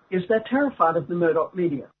other is they're terrified of the Murdoch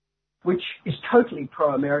media, which is totally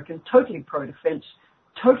pro-American, totally pro-defense,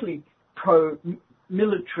 totally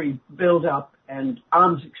pro-military build-up and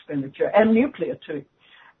arms expenditure and nuclear too.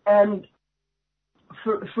 And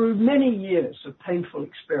through many years of painful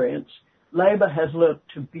experience, Labor has learnt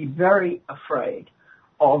to be very afraid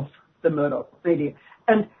of the Murdoch media.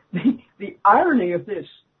 And the irony of this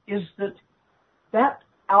is that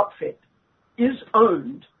outfit is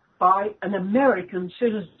owned by an American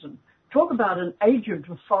citizen. Talk about an agent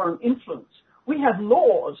of foreign influence. We have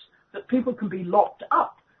laws that people can be locked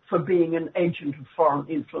up for being an agent of foreign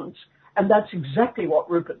influence, And that's exactly what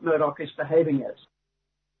Rupert Murdoch is behaving as.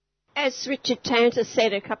 As Richard Tanter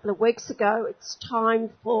said a couple of weeks ago, it's time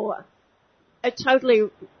for a totally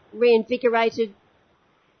reinvigorated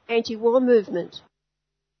anti-war movement.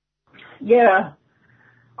 Yeah,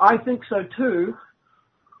 I think so too.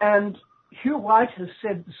 And Hugh White has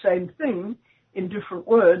said the same thing in different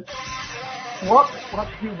words. What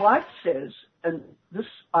Hugh White says, and this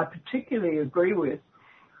I particularly agree with,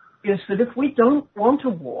 is that if we don't want a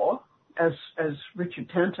war, as Richard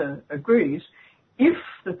Tanter agrees, if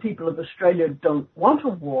the people of Australia don't want a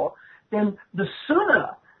war, then the sooner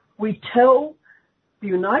we tell the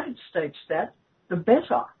United States that, the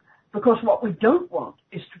better. Because what we don't want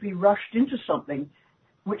is to be rushed into something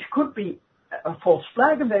which could be a false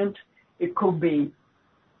flag event, it could be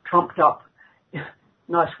trumped up,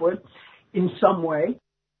 nice word, in some way.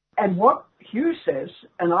 And what Hugh says,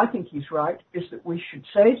 and I think he's right, is that we should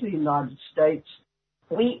say to the United States,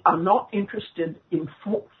 we are not interested in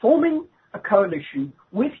forming a coalition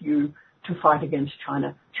with you to fight against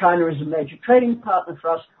China. China is a major trading partner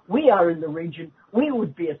for us. We are in the region. We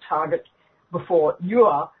would be a target before you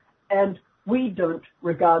are. And we don't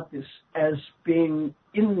regard this as being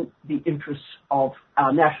in the interests of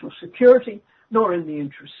our national security, nor in the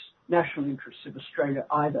national interests of Australia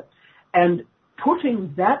either. And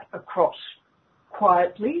putting that across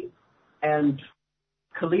quietly and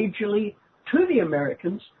collegially to the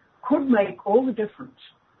Americans could make all the difference,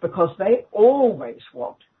 because they always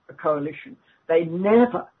want a coalition. They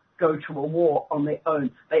never go to a war on their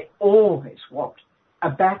own. They always want a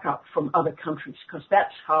backup from other countries, because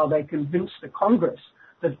that's how they convince the Congress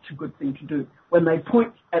that it's a good thing to do. When they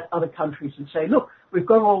point at other countries and say, look, we've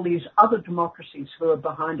got all these other democracies who are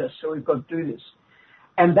behind us, so we've got to do this.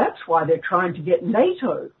 And that's why they're trying to get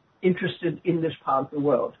NATO interested in this part of the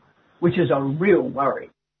world, which is a real worry.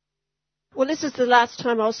 Well, this is the last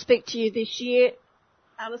time I'll speak to you this year,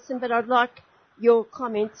 Alison, but I'd like your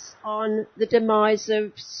comments on the demise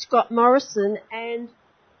of Scott Morrison and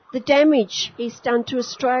the damage he's done to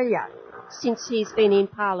Australia since he's been in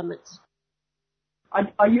Parliament.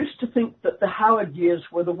 I used to think that the Howard years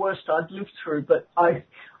were the worst I'd lived through, but I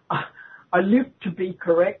lived to be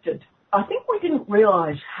corrected. I think we didn't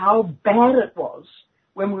realise how bad it was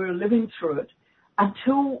when we were living through it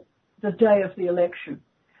until the day of the election.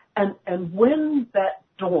 And when that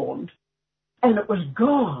dawned and it was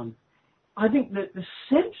gone, I think that the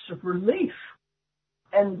sense of relief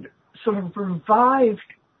and sort of revived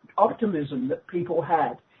optimism that people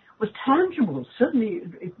had was tangible. Certainly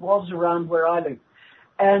it was around where I live.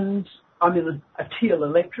 And I'm in a teal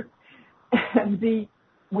electorate. And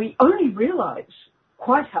we only realise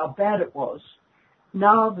quite how bad it was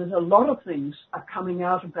now that a lot of things are coming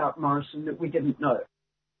out about Morrison that we didn't know.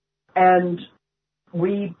 And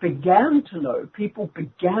we began to know, people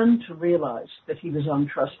began to realise that he was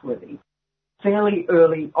untrustworthy fairly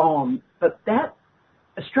early on. But that,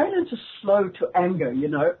 Australians are slow to anger, you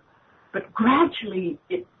know, but gradually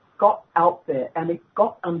it got out there and it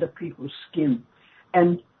got under people's skin.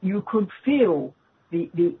 And you could feel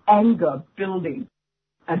the anger building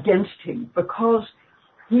against him because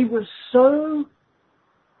he was so...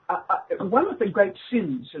 one of the great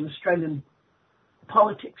sins in Australian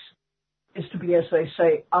politics is to be, as they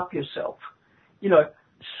say, up yourself. You know,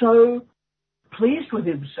 so pleased with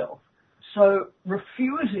himself, so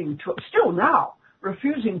refusing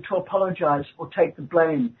to apologise or take the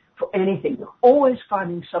blame for anything, always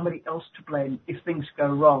finding somebody else to blame if things go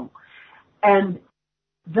wrong. And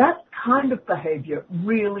that kind of behaviour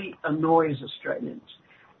really annoys Australians.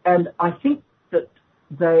 And I think that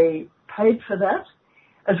they paid for that.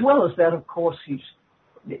 As well as that, of course,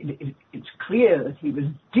 it's clear that he was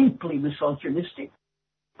deeply misogynistic.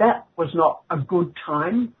 That was not a good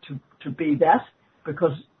time to be that,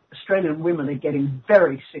 because Australian women are getting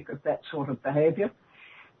very sick of that sort of behaviour.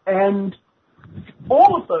 And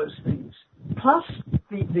all of those things, plus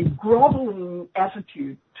the grovelling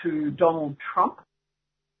attitude to Donald Trump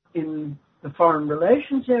in the foreign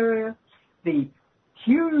relations area, the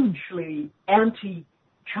hugely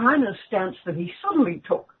anti-China stance that he suddenly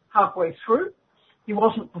took halfway through. He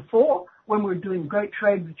wasn't before. When we were doing great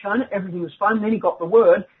trade with China, everything was fine. Then he got the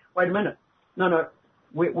word, wait a minute, no,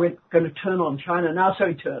 we're going to turn on China now, so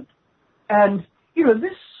he turned. And, you know,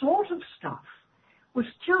 this sort of stuff was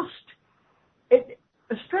just,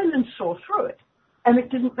 Australians saw through it. And it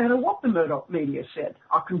didn't matter what the Murdoch media said.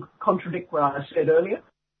 I can contradict what I said earlier.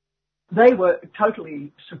 They were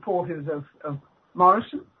totally supportive of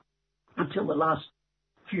Morrison until the last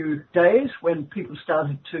few days when people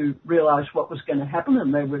started to realise what was going to happen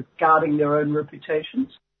and they were guarding their own reputations.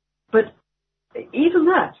 But even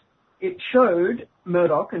that, it showed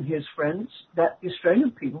Murdoch and his friends that the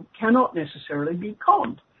Australian people cannot necessarily be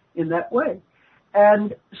conned in that way.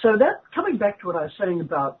 And so that, coming back to what I was saying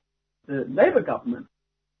about the Labor government,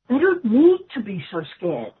 they don't need to be so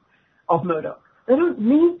scared of Murdoch. They don't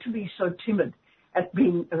need to be so timid at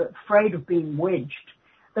being afraid of being wedged.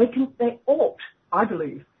 They ought, I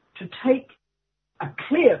believe, to take a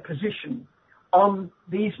clear position on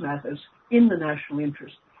these matters in the national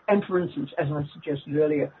interest. And for instance, as I suggested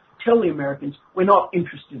earlier, tell the Americans we're not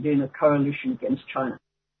interested in a coalition against China.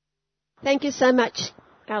 Thank you so much,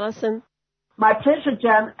 Alison. My pleasure,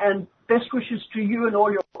 Jan, and best wishes to you and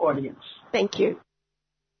all your audience. Thank you.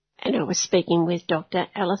 And I was speaking with Dr.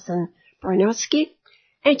 Alison Bronowski,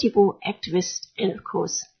 anti-war activist, and of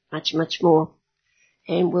course, much, much more.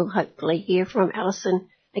 And we'll hopefully hear from Alison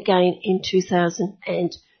again in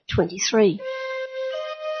 2023.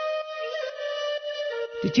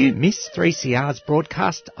 Did you miss 3CR's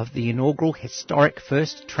broadcast of the inaugural historic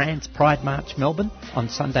first Trans Pride March Melbourne on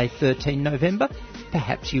Sunday 13 November?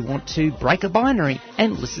 Perhaps you want to break a binary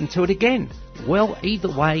and listen to it again. Well,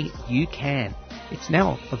 either way, you can. It's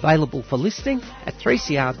now available for listening at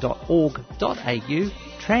 3cr.org.au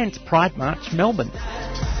Trans Pride March Melbourne.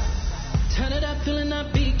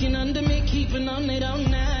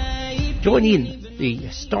 Join in the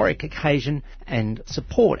historic occasion and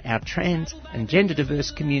support our trans and gender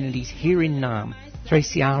diverse communities here in Naarm.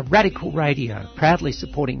 3CR Radical Radio, proudly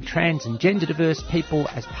supporting trans and gender diverse people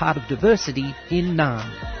as part of diversity in Naarm.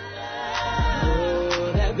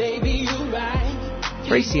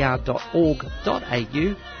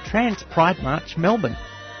 3cr.org.au Trans Pride March Melbourne.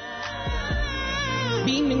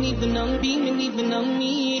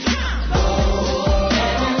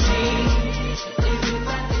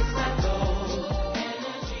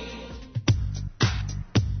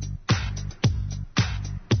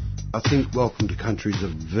 I think Welcome to Country is a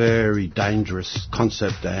very dangerous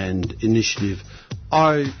concept and initiative.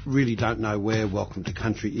 I really don't know where Welcome to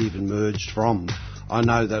Country even merged from. I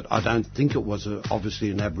know that I don't think it was obviously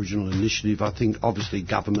an Aboriginal initiative. I think obviously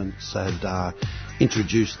governments had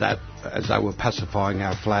introduced that as they were pacifying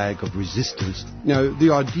our flag of resistance. You know,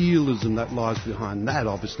 the idealism that lies behind that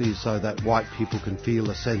obviously is so that white people can feel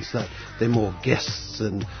a sense that they're more guests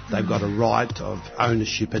and they've got a right of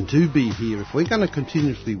ownership and to be here. If we're going to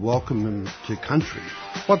continuously welcome them to country,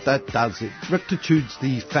 what that does, it rectitudes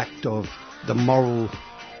the fact of the moral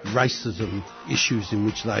racism issues in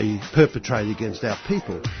which they perpetrate against our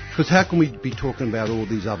people. Because how can we be talking about all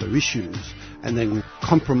these other issues and then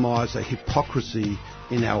compromise a hypocrisy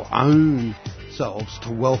in our own selves to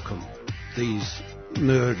welcome these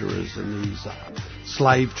murderers and these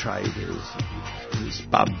slave traders, this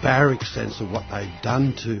barbaric sense of what they've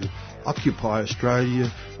done to occupy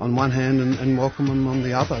Australia on one hand and welcome them on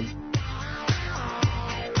the other.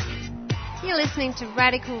 You're listening to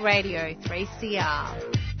Radical Radio 3CR.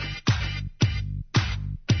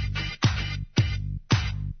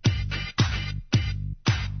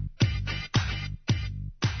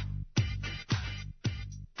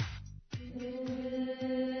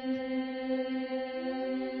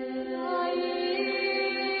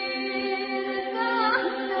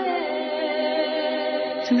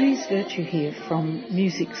 Therese Virtue here from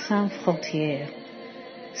Musique Sans Frontières.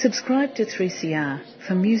 Subscribe to 3CR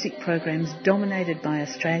for music programs dominated by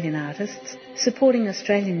Australian artists, supporting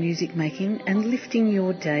Australian music making and lifting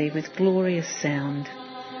your day with glorious sound.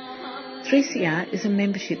 3CR is a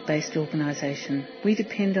membership-based organisation. We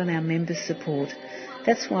depend on our members' support.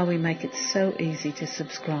 That's why we make it so easy to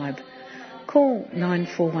subscribe. Call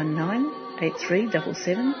 9419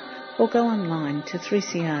 8377 or go online to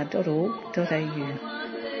 3cr.org.au.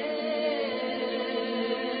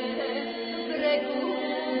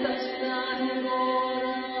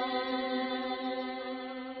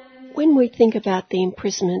 When we think about the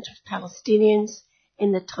imprisonment of Palestinians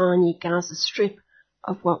in the tiny Gaza Strip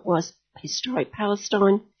of what was historic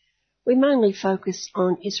Palestine, we mainly focus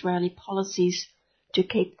on Israeli policies to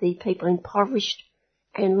keep the people impoverished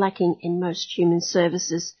and lacking in most human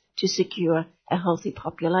services to secure a healthy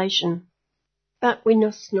population. But we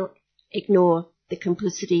must not ignore the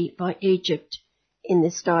complicity by Egypt in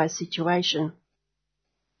this dire situation.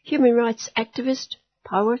 Human rights activist,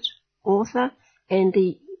 poet, author, and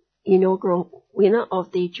the inaugural winner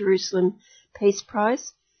of the Jerusalem Peace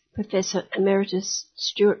Prize, Professor Emeritus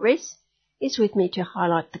Stuart Rees, is with me to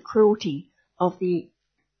highlight the cruelty of the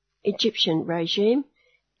Egyptian regime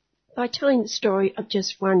by telling the story of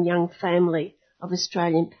just one young family of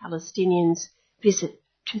Australian Palestinians' visit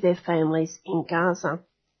to their families in Gaza.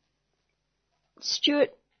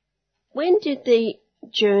 Stuart, when did the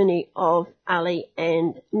journey of Ali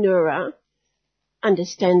and Noura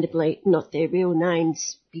understandably not their real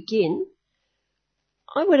names, begin,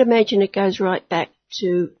 I would imagine it goes right back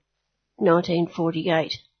to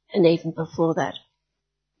 1948 and even before that.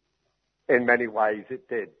 In many ways it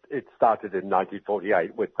did. It started in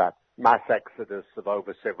 1948 with that mass exodus of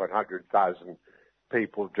over 700,000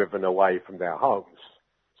 people driven away from their homes.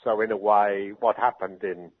 So in a way, what happened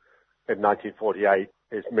in 1948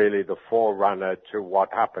 is merely the forerunner to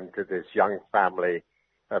what happened to this young family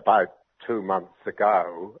about 2 months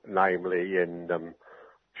ago, namely in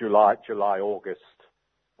August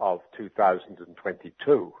of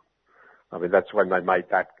 2022. I mean, that's when they made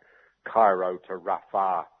that Cairo to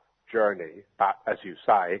Rafah journey. But as you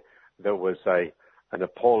say, there was an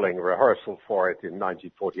appalling rehearsal for it in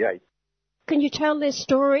 1948. Can you tell their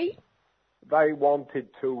story? They wanted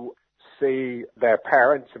to see their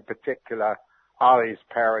parents, in particular Ali's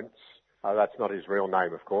parents, that's not his real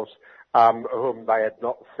name, of course, whom they had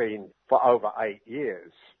not seen for over 8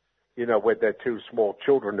 years. You know, with their 2 small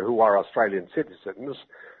children who are Australian citizens,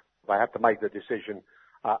 they had to make the decision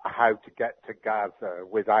how to get to Gaza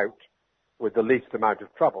with the least amount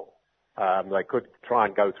of trouble. They could try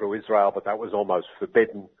and go through Israel, but that was almost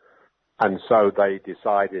forbidden. And so they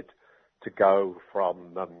decided to go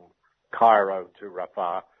from Cairo to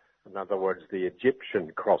Rafah, in other words, the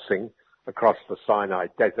Egyptian crossing across the Sinai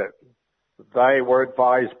Desert. They were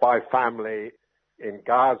advised by family in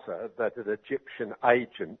Gaza that an Egyptian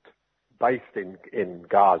agent based in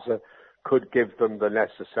Gaza could give them the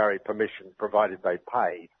necessary permission provided they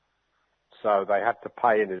paid. So they had to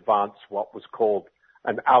pay in advance what was called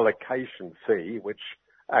an allocation fee, which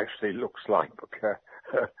actually looks like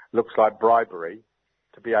bribery,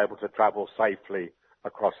 to be able to travel safely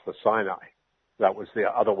across the Sinai. That was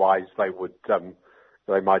otherwise they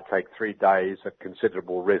might take 3 days at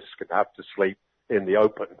considerable risk and have to sleep in the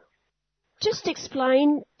open. Just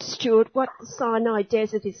explain, Stuart, what the Sinai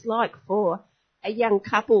Desert is like for a young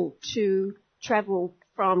couple to travel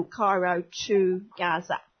from Cairo to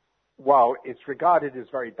Gaza. Well, it's regarded as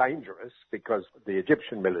very dangerous because the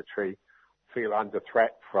Egyptian military feel under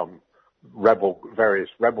threat from various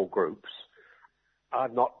rebel groups.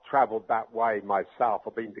 I've not traveled that way myself.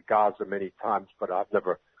 I've been to Gaza many times, but I've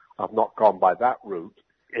not gone by that route.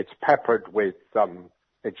 It's peppered with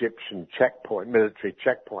Egyptian military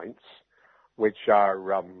checkpoints, which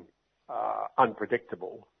are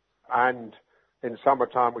unpredictable. And in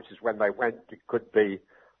summertime, which is when they went, it could be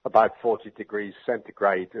about 40 degrees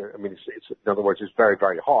centigrade. I mean, in other words, it's very,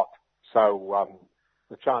 very hot. So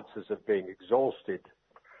the chances of being exhausted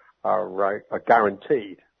are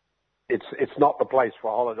guaranteed. It's not the place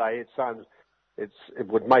for a holiday. It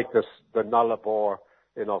would make the Nullarbor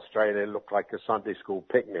in Australia look like a Sunday school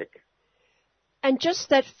picnic. And just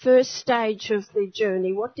that first stage of the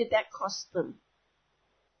journey, what did that cost them?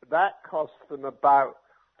 That cost them about,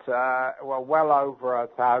 well over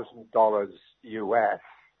 $1,000 US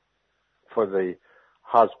for the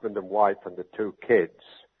husband and wife and the 2 kids.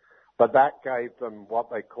 But that gave them what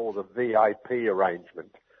they call the VIP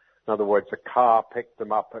arrangement. In other words, a car picked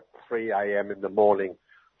them up at 3 a.m. in the morning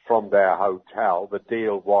from their hotel. The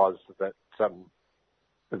deal was that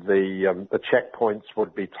the checkpoints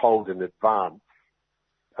would be told in advance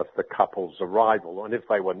of the couple's arrival, and if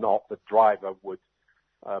they were not, the driver would,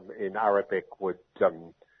 in Arabic, would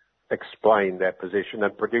explain their position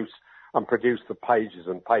and produce the pages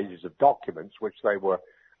and pages of documents which they were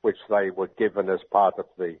given as part of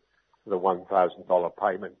the $1,000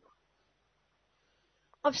 payment.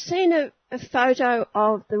 I've seen a photo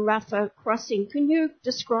of the Rafah crossing. Can you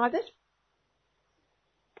describe it?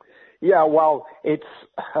 Yeah, well, it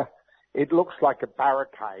looks like a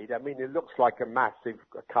barricade. I mean, it looks like a massive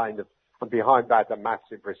and behind that a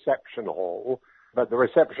massive reception hall. But the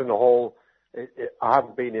reception hall, I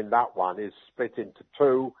haven't been in that one, is split into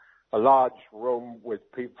 2. A large room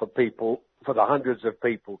for the hundreds of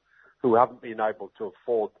people who haven't been able to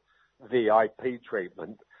afford VIP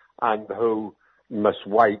treatment and who must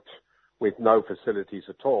wait with no facilities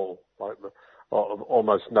at all,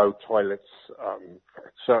 almost no toilets,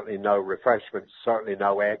 certainly no refreshments, certainly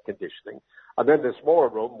no air conditioning. And then the smaller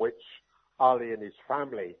room, which Ali and his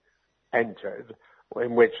family entered,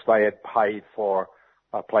 in which they had paid for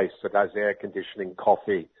a place that has air conditioning,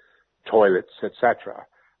 coffee, toilets, etc.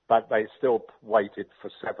 But they still waited for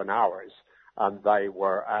 7 hours, and they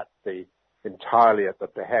were entirely at the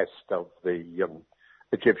behest of the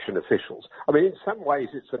Egyptian officials. I mean, in some ways,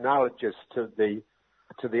 it's analogous to the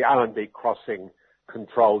Allenby crossing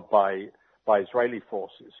controlled by Israeli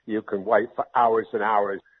forces. You can wait for hours and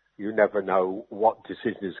hours. You never know what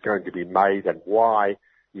decision is going to be made and why.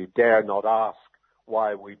 You dare not ask,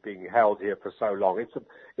 why are we being held here for so long?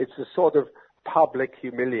 It's a sort of public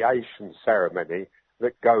humiliation ceremony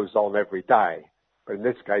that goes on every day. But in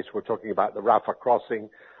this case, we're talking about the Rafah crossing,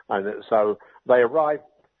 and so they arrived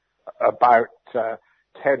about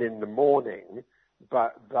 10 in the morning,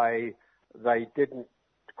 but they didn't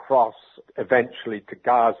cross eventually to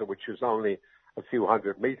Gaza, which was only a few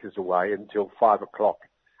hundred meters away, until 5 o'clock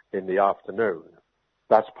in the afternoon.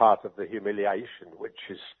 That's part of the humiliation,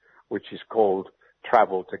 which is called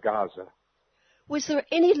travel to Gaza. Was there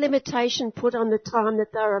any limitation put on the time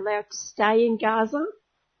that they were allowed to stay in Gaza?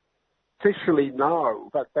 Officially, no,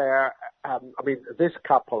 but this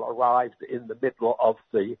couple arrived in the middle of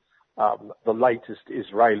the latest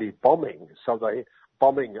Israeli bombing, so the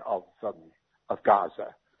bombing of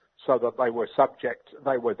Gaza, so that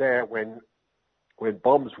they were there when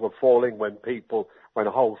bombs were falling, when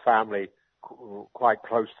a whole family quite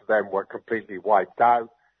close to them were completely wiped out.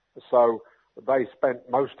 So they spent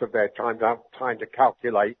most of their time trying to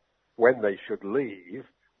calculate when they should leave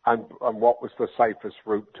and what was the safest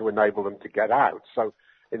route to enable them to get out. So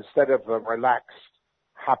instead of a relaxed,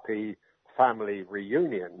 happy family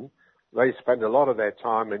reunion, they spent a lot of their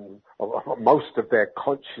time and most of their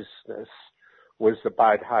consciousness was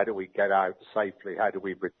about how do we get out safely, how do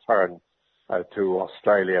we return to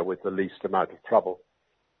Australia with the least amount of trouble.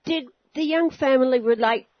 Did the young family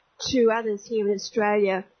relate to others here in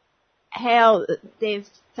Australia, how their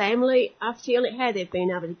family are feeling, how they've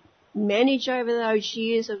been able to manage over those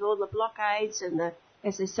years of all the blockades and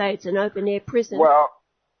as they say, it's an open-air prison? Well,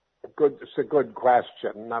 it's a good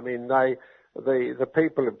question. I mean, the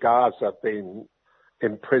people of Gaza have been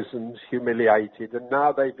imprisoned, humiliated, and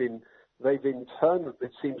now they've been turned,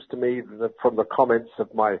 it seems to me, that from the comments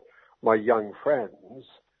of my young friends,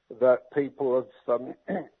 that people have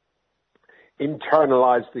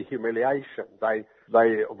internalized the humiliation. They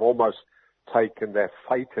have almost taken their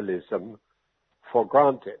fatalism for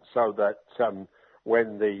granted, so that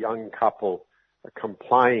when the young couple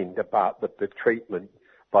complained about the treatment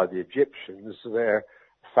by the Egyptians, their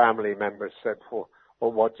family members said, well,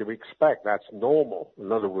 what do we expect? That's normal.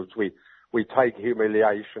 In other words, we take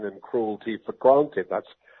humiliation and cruelty for granted.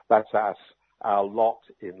 That's our lot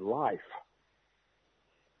in life.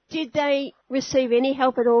 Did they receive any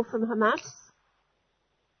help at all from Hamas?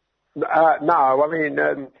 No, I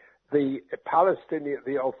mean,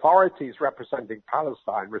 the authorities representing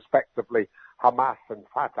Palestine, respectively Hamas and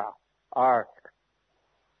Fatah, are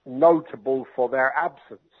notable for their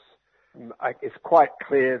absence. It's quite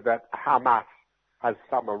clear that Hamas has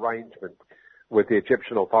some arrangement with the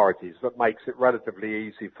Egyptian authorities that makes it relatively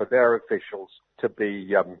easy for their officials to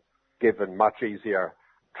be given much easier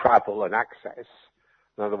travel and access.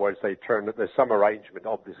 In other words, there's some arrangement,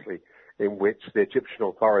 obviously, in which the Egyptian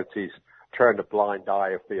authorities turn a blind eye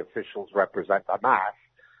if the officials represent Hamas,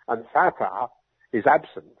 and Fatah is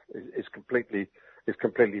absent, is completely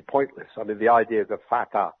pointless. I mean, the idea that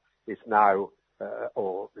Fatah is now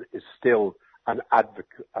or is still an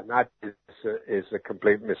advocate is a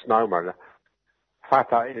complete misnomer.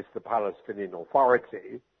 Fatah is the Palestinian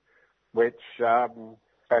Authority, which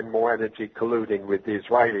spend more energy colluding with the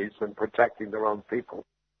Israelis than protecting their own people.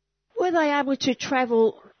 Were they able to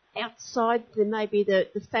travel outside maybe the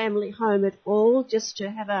family home at all, just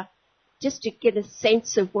to get a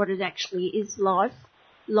sense of what it actually is life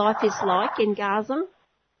is like in Gaza?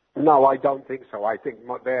 No, I don't think so. I think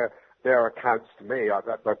their accounts to me are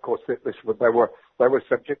that, of course, they were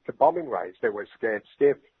subject to bombing raids. They were scared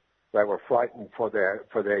stiff. They were frightened for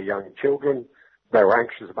their young children. They were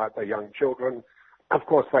anxious about their young children. Of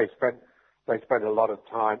course, they spent a lot of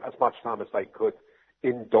time, as much time as they could,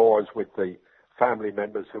 indoors with the family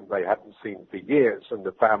members whom they hadn't seen for years, and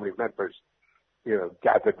the family members,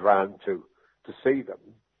 gathered round to see them.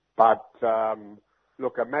 But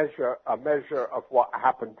look, a measure of what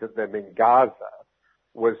happened to them in Gaza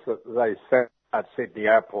was that they said at Sydney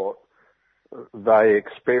Airport they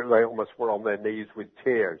almost were on their knees with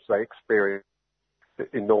tears. They experienced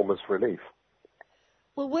enormous relief.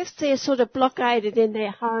 Well, if they're sort of blockaded in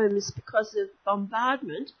their homes because of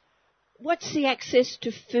bombardment, what's the access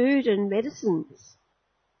to food and medicines?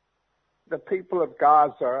 The people of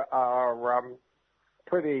Gaza are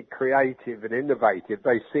pretty creative and innovative.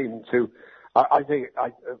 They seem to, I think,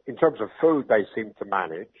 in terms of food, they seem to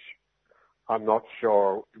manage. I'm not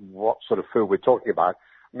sure what sort of food we're talking about.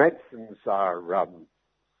 Medicines are,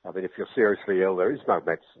 if you're seriously ill, there is no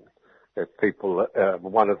medicine. If people,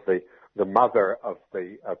 one of the mother of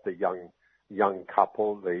the young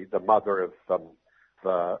couple, the mother of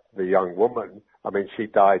the young woman, she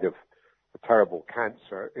died of a terrible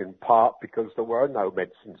cancer in part because there were no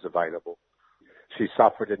medicines available. She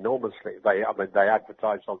suffered enormously. They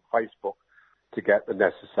advertised on Facebook to get the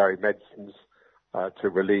necessary medicines, to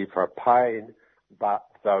relieve her pain, but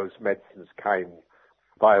those medicines came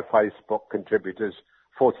via Facebook contributors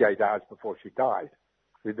 48 hours before she died.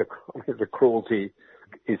 The cruelty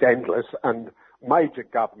is endless, and major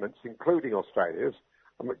governments, including Australia's,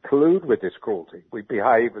 collude with this cruelty. We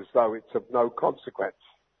behave as though it's of no consequence.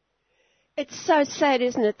 It's so sad,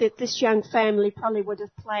 isn't it, that this young family probably would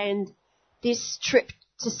have planned this trip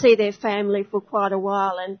to see their family for quite a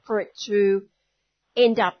while, and for it to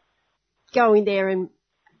end up going there and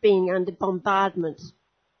being under bombardment.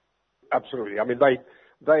 Absolutely. I mean,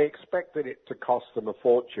 they expected it to cost them a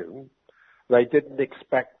fortune. They didn't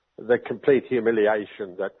expect the complete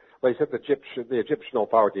humiliation that they said the Egyptian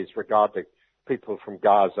authorities regarding people from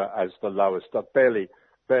Gaza as the lowest, are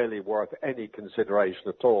barely worth any consideration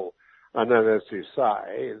at all. And then, as you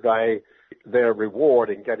say, their reward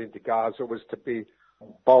in getting to Gaza was to be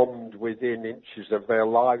bombed within inches of their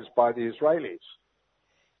lives by the Israelis.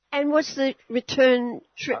 And was the return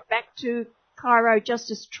trip back to Cairo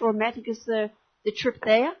just as traumatic as the trip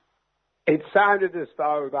there? It sounded as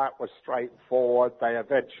though that was straightforward. They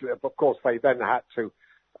eventually, of course, they then had to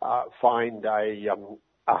find a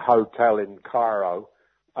hotel in Cairo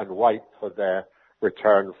and wait for their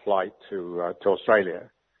return flight to Australia,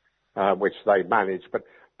 which they managed. But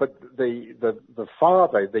the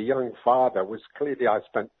father, the young father, was clearly. I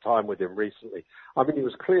spent time with him recently. I mean, he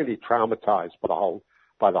was clearly traumatized by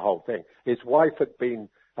the whole thing. His wife had been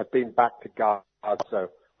back to Gaza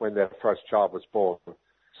when their first child was born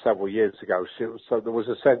several years ago. So there was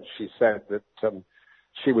a sense, she said, that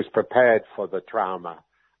she was prepared for the trauma,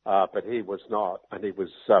 but he was not, and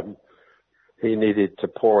he needed to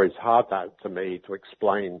pour his heart out to me to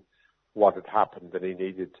explain what had happened, and he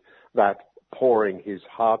needed that pouring his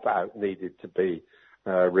heart out needed to be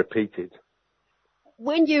repeated.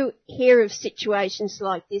 When you hear of situations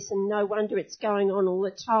like this, and no wonder it's going on all the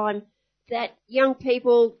time, that young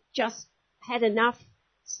people just had enough,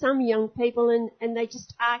 some young people, and they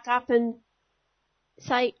just arc up and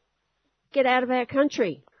say, get out of our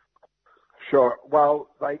country. Sure. Well,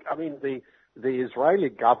 the Israeli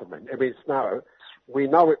government, we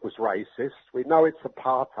know it was racist, we know it's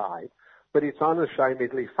apartheid, but it's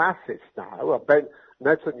unashamedly fascist now.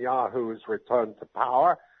 Netanyahu has returned to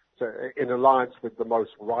power in alliance with the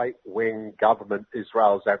most right-wing government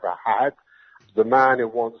Israel's ever had. The man who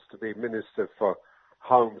wants to be Minister for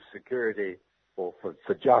Home Security or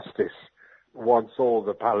for Justice wants all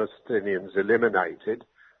the Palestinians eliminated.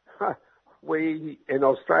 We in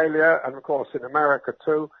Australia, and of course in America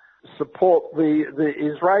too, support the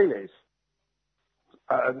Israelis.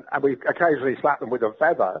 And we occasionally slap them with a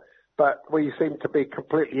feather, but we seem to be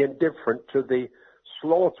completely indifferent to the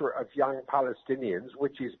slaughter of young Palestinians,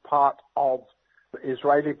 which is part of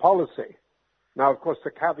Israeli policy. Now, of course,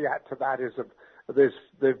 the caveat to that is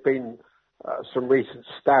there have been some recent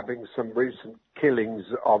stabbings, some recent killings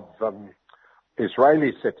of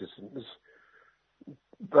Israeli citizens,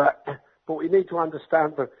 but we need to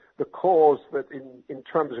understand the cause that, in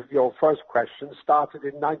terms of your first question, started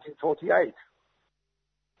in 1948.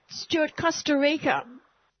 Stuart, Costa Rica,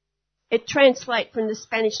 it translates from the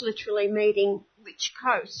Spanish literally meaning rich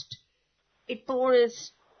coast. It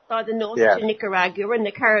borders by the north to Nicaragua and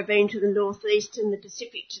the Caribbean to the northeast and the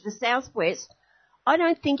Pacific to the southwest. I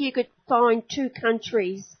don't think you could find two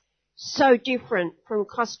countries so different from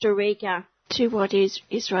Costa Rica to what is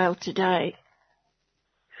Israel today.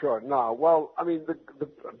 Sure. No. Well, I mean,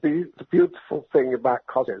 the beautiful thing about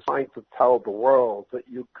Costa is trying to tell the world that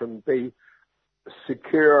you can be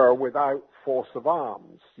secure without force of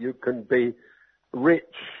arms. You can be rich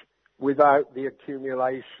without the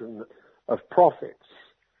accumulation of profits.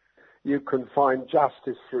 You can find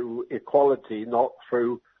justice through equality, not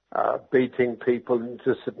through beating people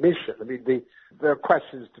into submission. I mean, there are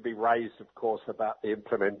questions to be raised, of course, about the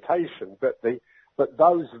implementation, but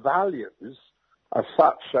those values are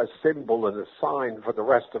such a symbol and a sign for the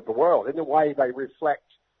rest of the world. In a way, they reflect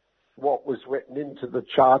what was written into the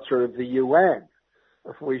Charter of the UN.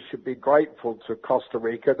 We should be grateful to Costa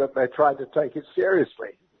Rica that they're trying to take it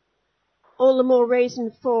seriously. All the more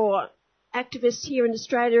reason for activists here in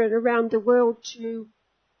Australia and around the world to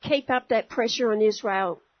keep up that pressure on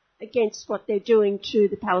Israel against what they're doing to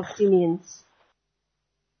the Palestinians.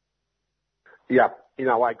 Yeah,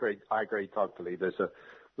 I agree totally. There's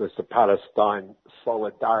a Palestine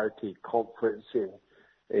Solidarity Conference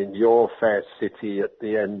in your fair city at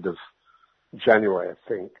the end of January, I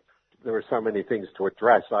think. There are so many things to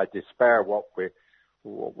address. I despair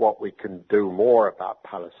what we can do more about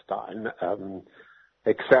Palestine,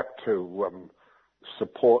 except to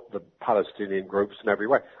support the Palestinian groups in every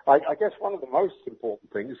way. I guess one of the most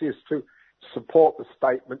important things is to support the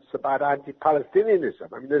statements about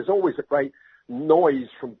anti-Palestinianism. I mean, there's always a great noise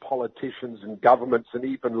from politicians and governments and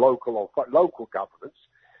even local governments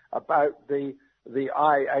about the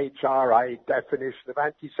IHRA definition of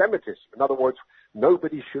anti-Semitism. In other words,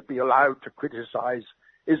 nobody should be allowed to criticize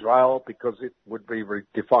Israel because it would be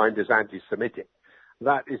defined as anti-Semitic.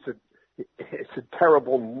 That is it's a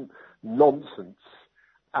terrible nonsense,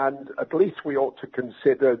 and at least we ought to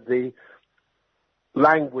consider the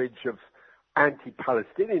language of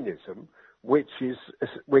anti-Palestinianism, which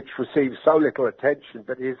receives so little attention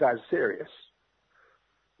but is as serious.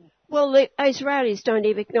 Well, the Israelis don't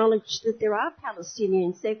even acknowledge that there are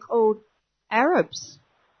Palestinians. They're called Arabs.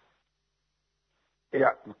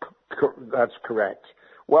 Yeah, that's correct.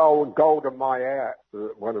 Well, Golda Meir,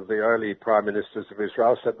 one of the early prime ministers of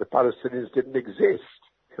Israel, said the Palestinians didn't exist.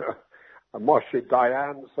 And Moshe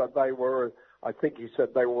Dayan said I think he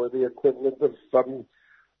said they were the equivalent of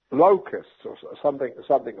locusts or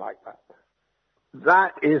something like that.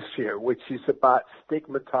 That issue, which is about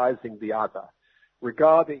stigmatizing the other,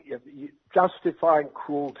 regarding justifying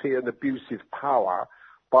cruelty and abusive power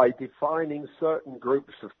by defining certain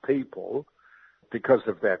groups of people because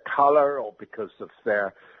of their color or because of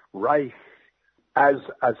their race as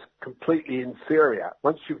completely inferior.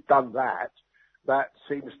 Once you've done that, that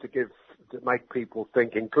seems to make people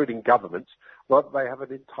think, including governments, that they have an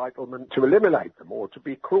entitlement to eliminate them or to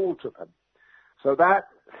be cruel to them. So that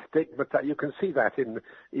stigma, you can see that you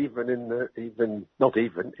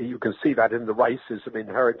can see that in the racism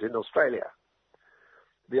inherent in Australia.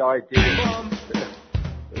 The idea.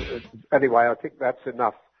 Anyway, I think that's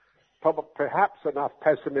enough. Perhaps enough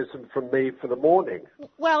pessimism from me for the morning.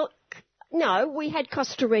 Well, no, we had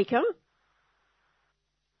Costa Rica.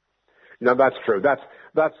 No, that's true. That's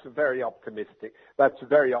very optimistic.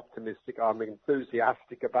 I'm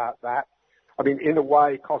enthusiastic about that. I mean, in a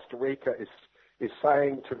way, Costa Rica is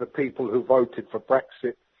saying to the people who voted for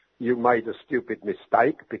Brexit, you made a stupid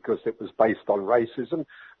mistake because it was based on racism.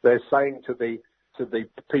 They're saying to the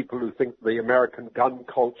people who think the American gun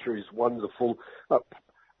culture is wonderful, look,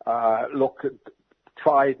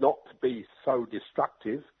 try not to be so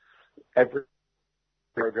destructive every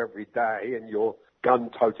day in your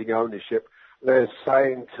gun-toting ownership. They're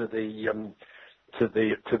saying to the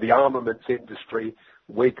armaments industry,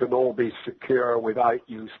 we can all be secure without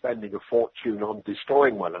you spending a fortune on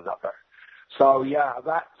destroying one another. So yeah,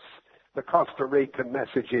 that's the Costa Rican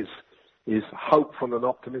message is hopeful and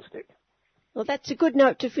optimistic. Well, that's a good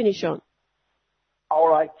note to finish on. All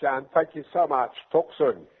right, Jan. Thank you so much. Talk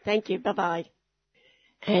soon. Thank you. Bye-bye.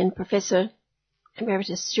 And Professor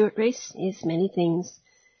Emeritus Stuart Rees is many things.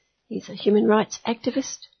 He's a human rights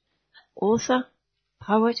activist, author,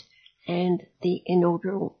 poet, and the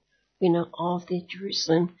inaugural winner of the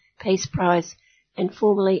Jerusalem Peace Prize, and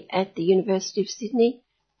formerly at the University of Sydney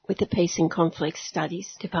with the Peace and Conflict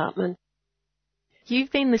Studies Department.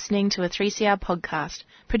 You've been listening to a 3CR podcast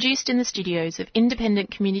produced in the studios of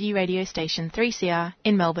independent community radio station 3CR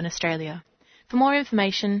in Melbourne, Australia. For more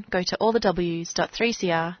information, go to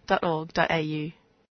allthews.3cr.org.au.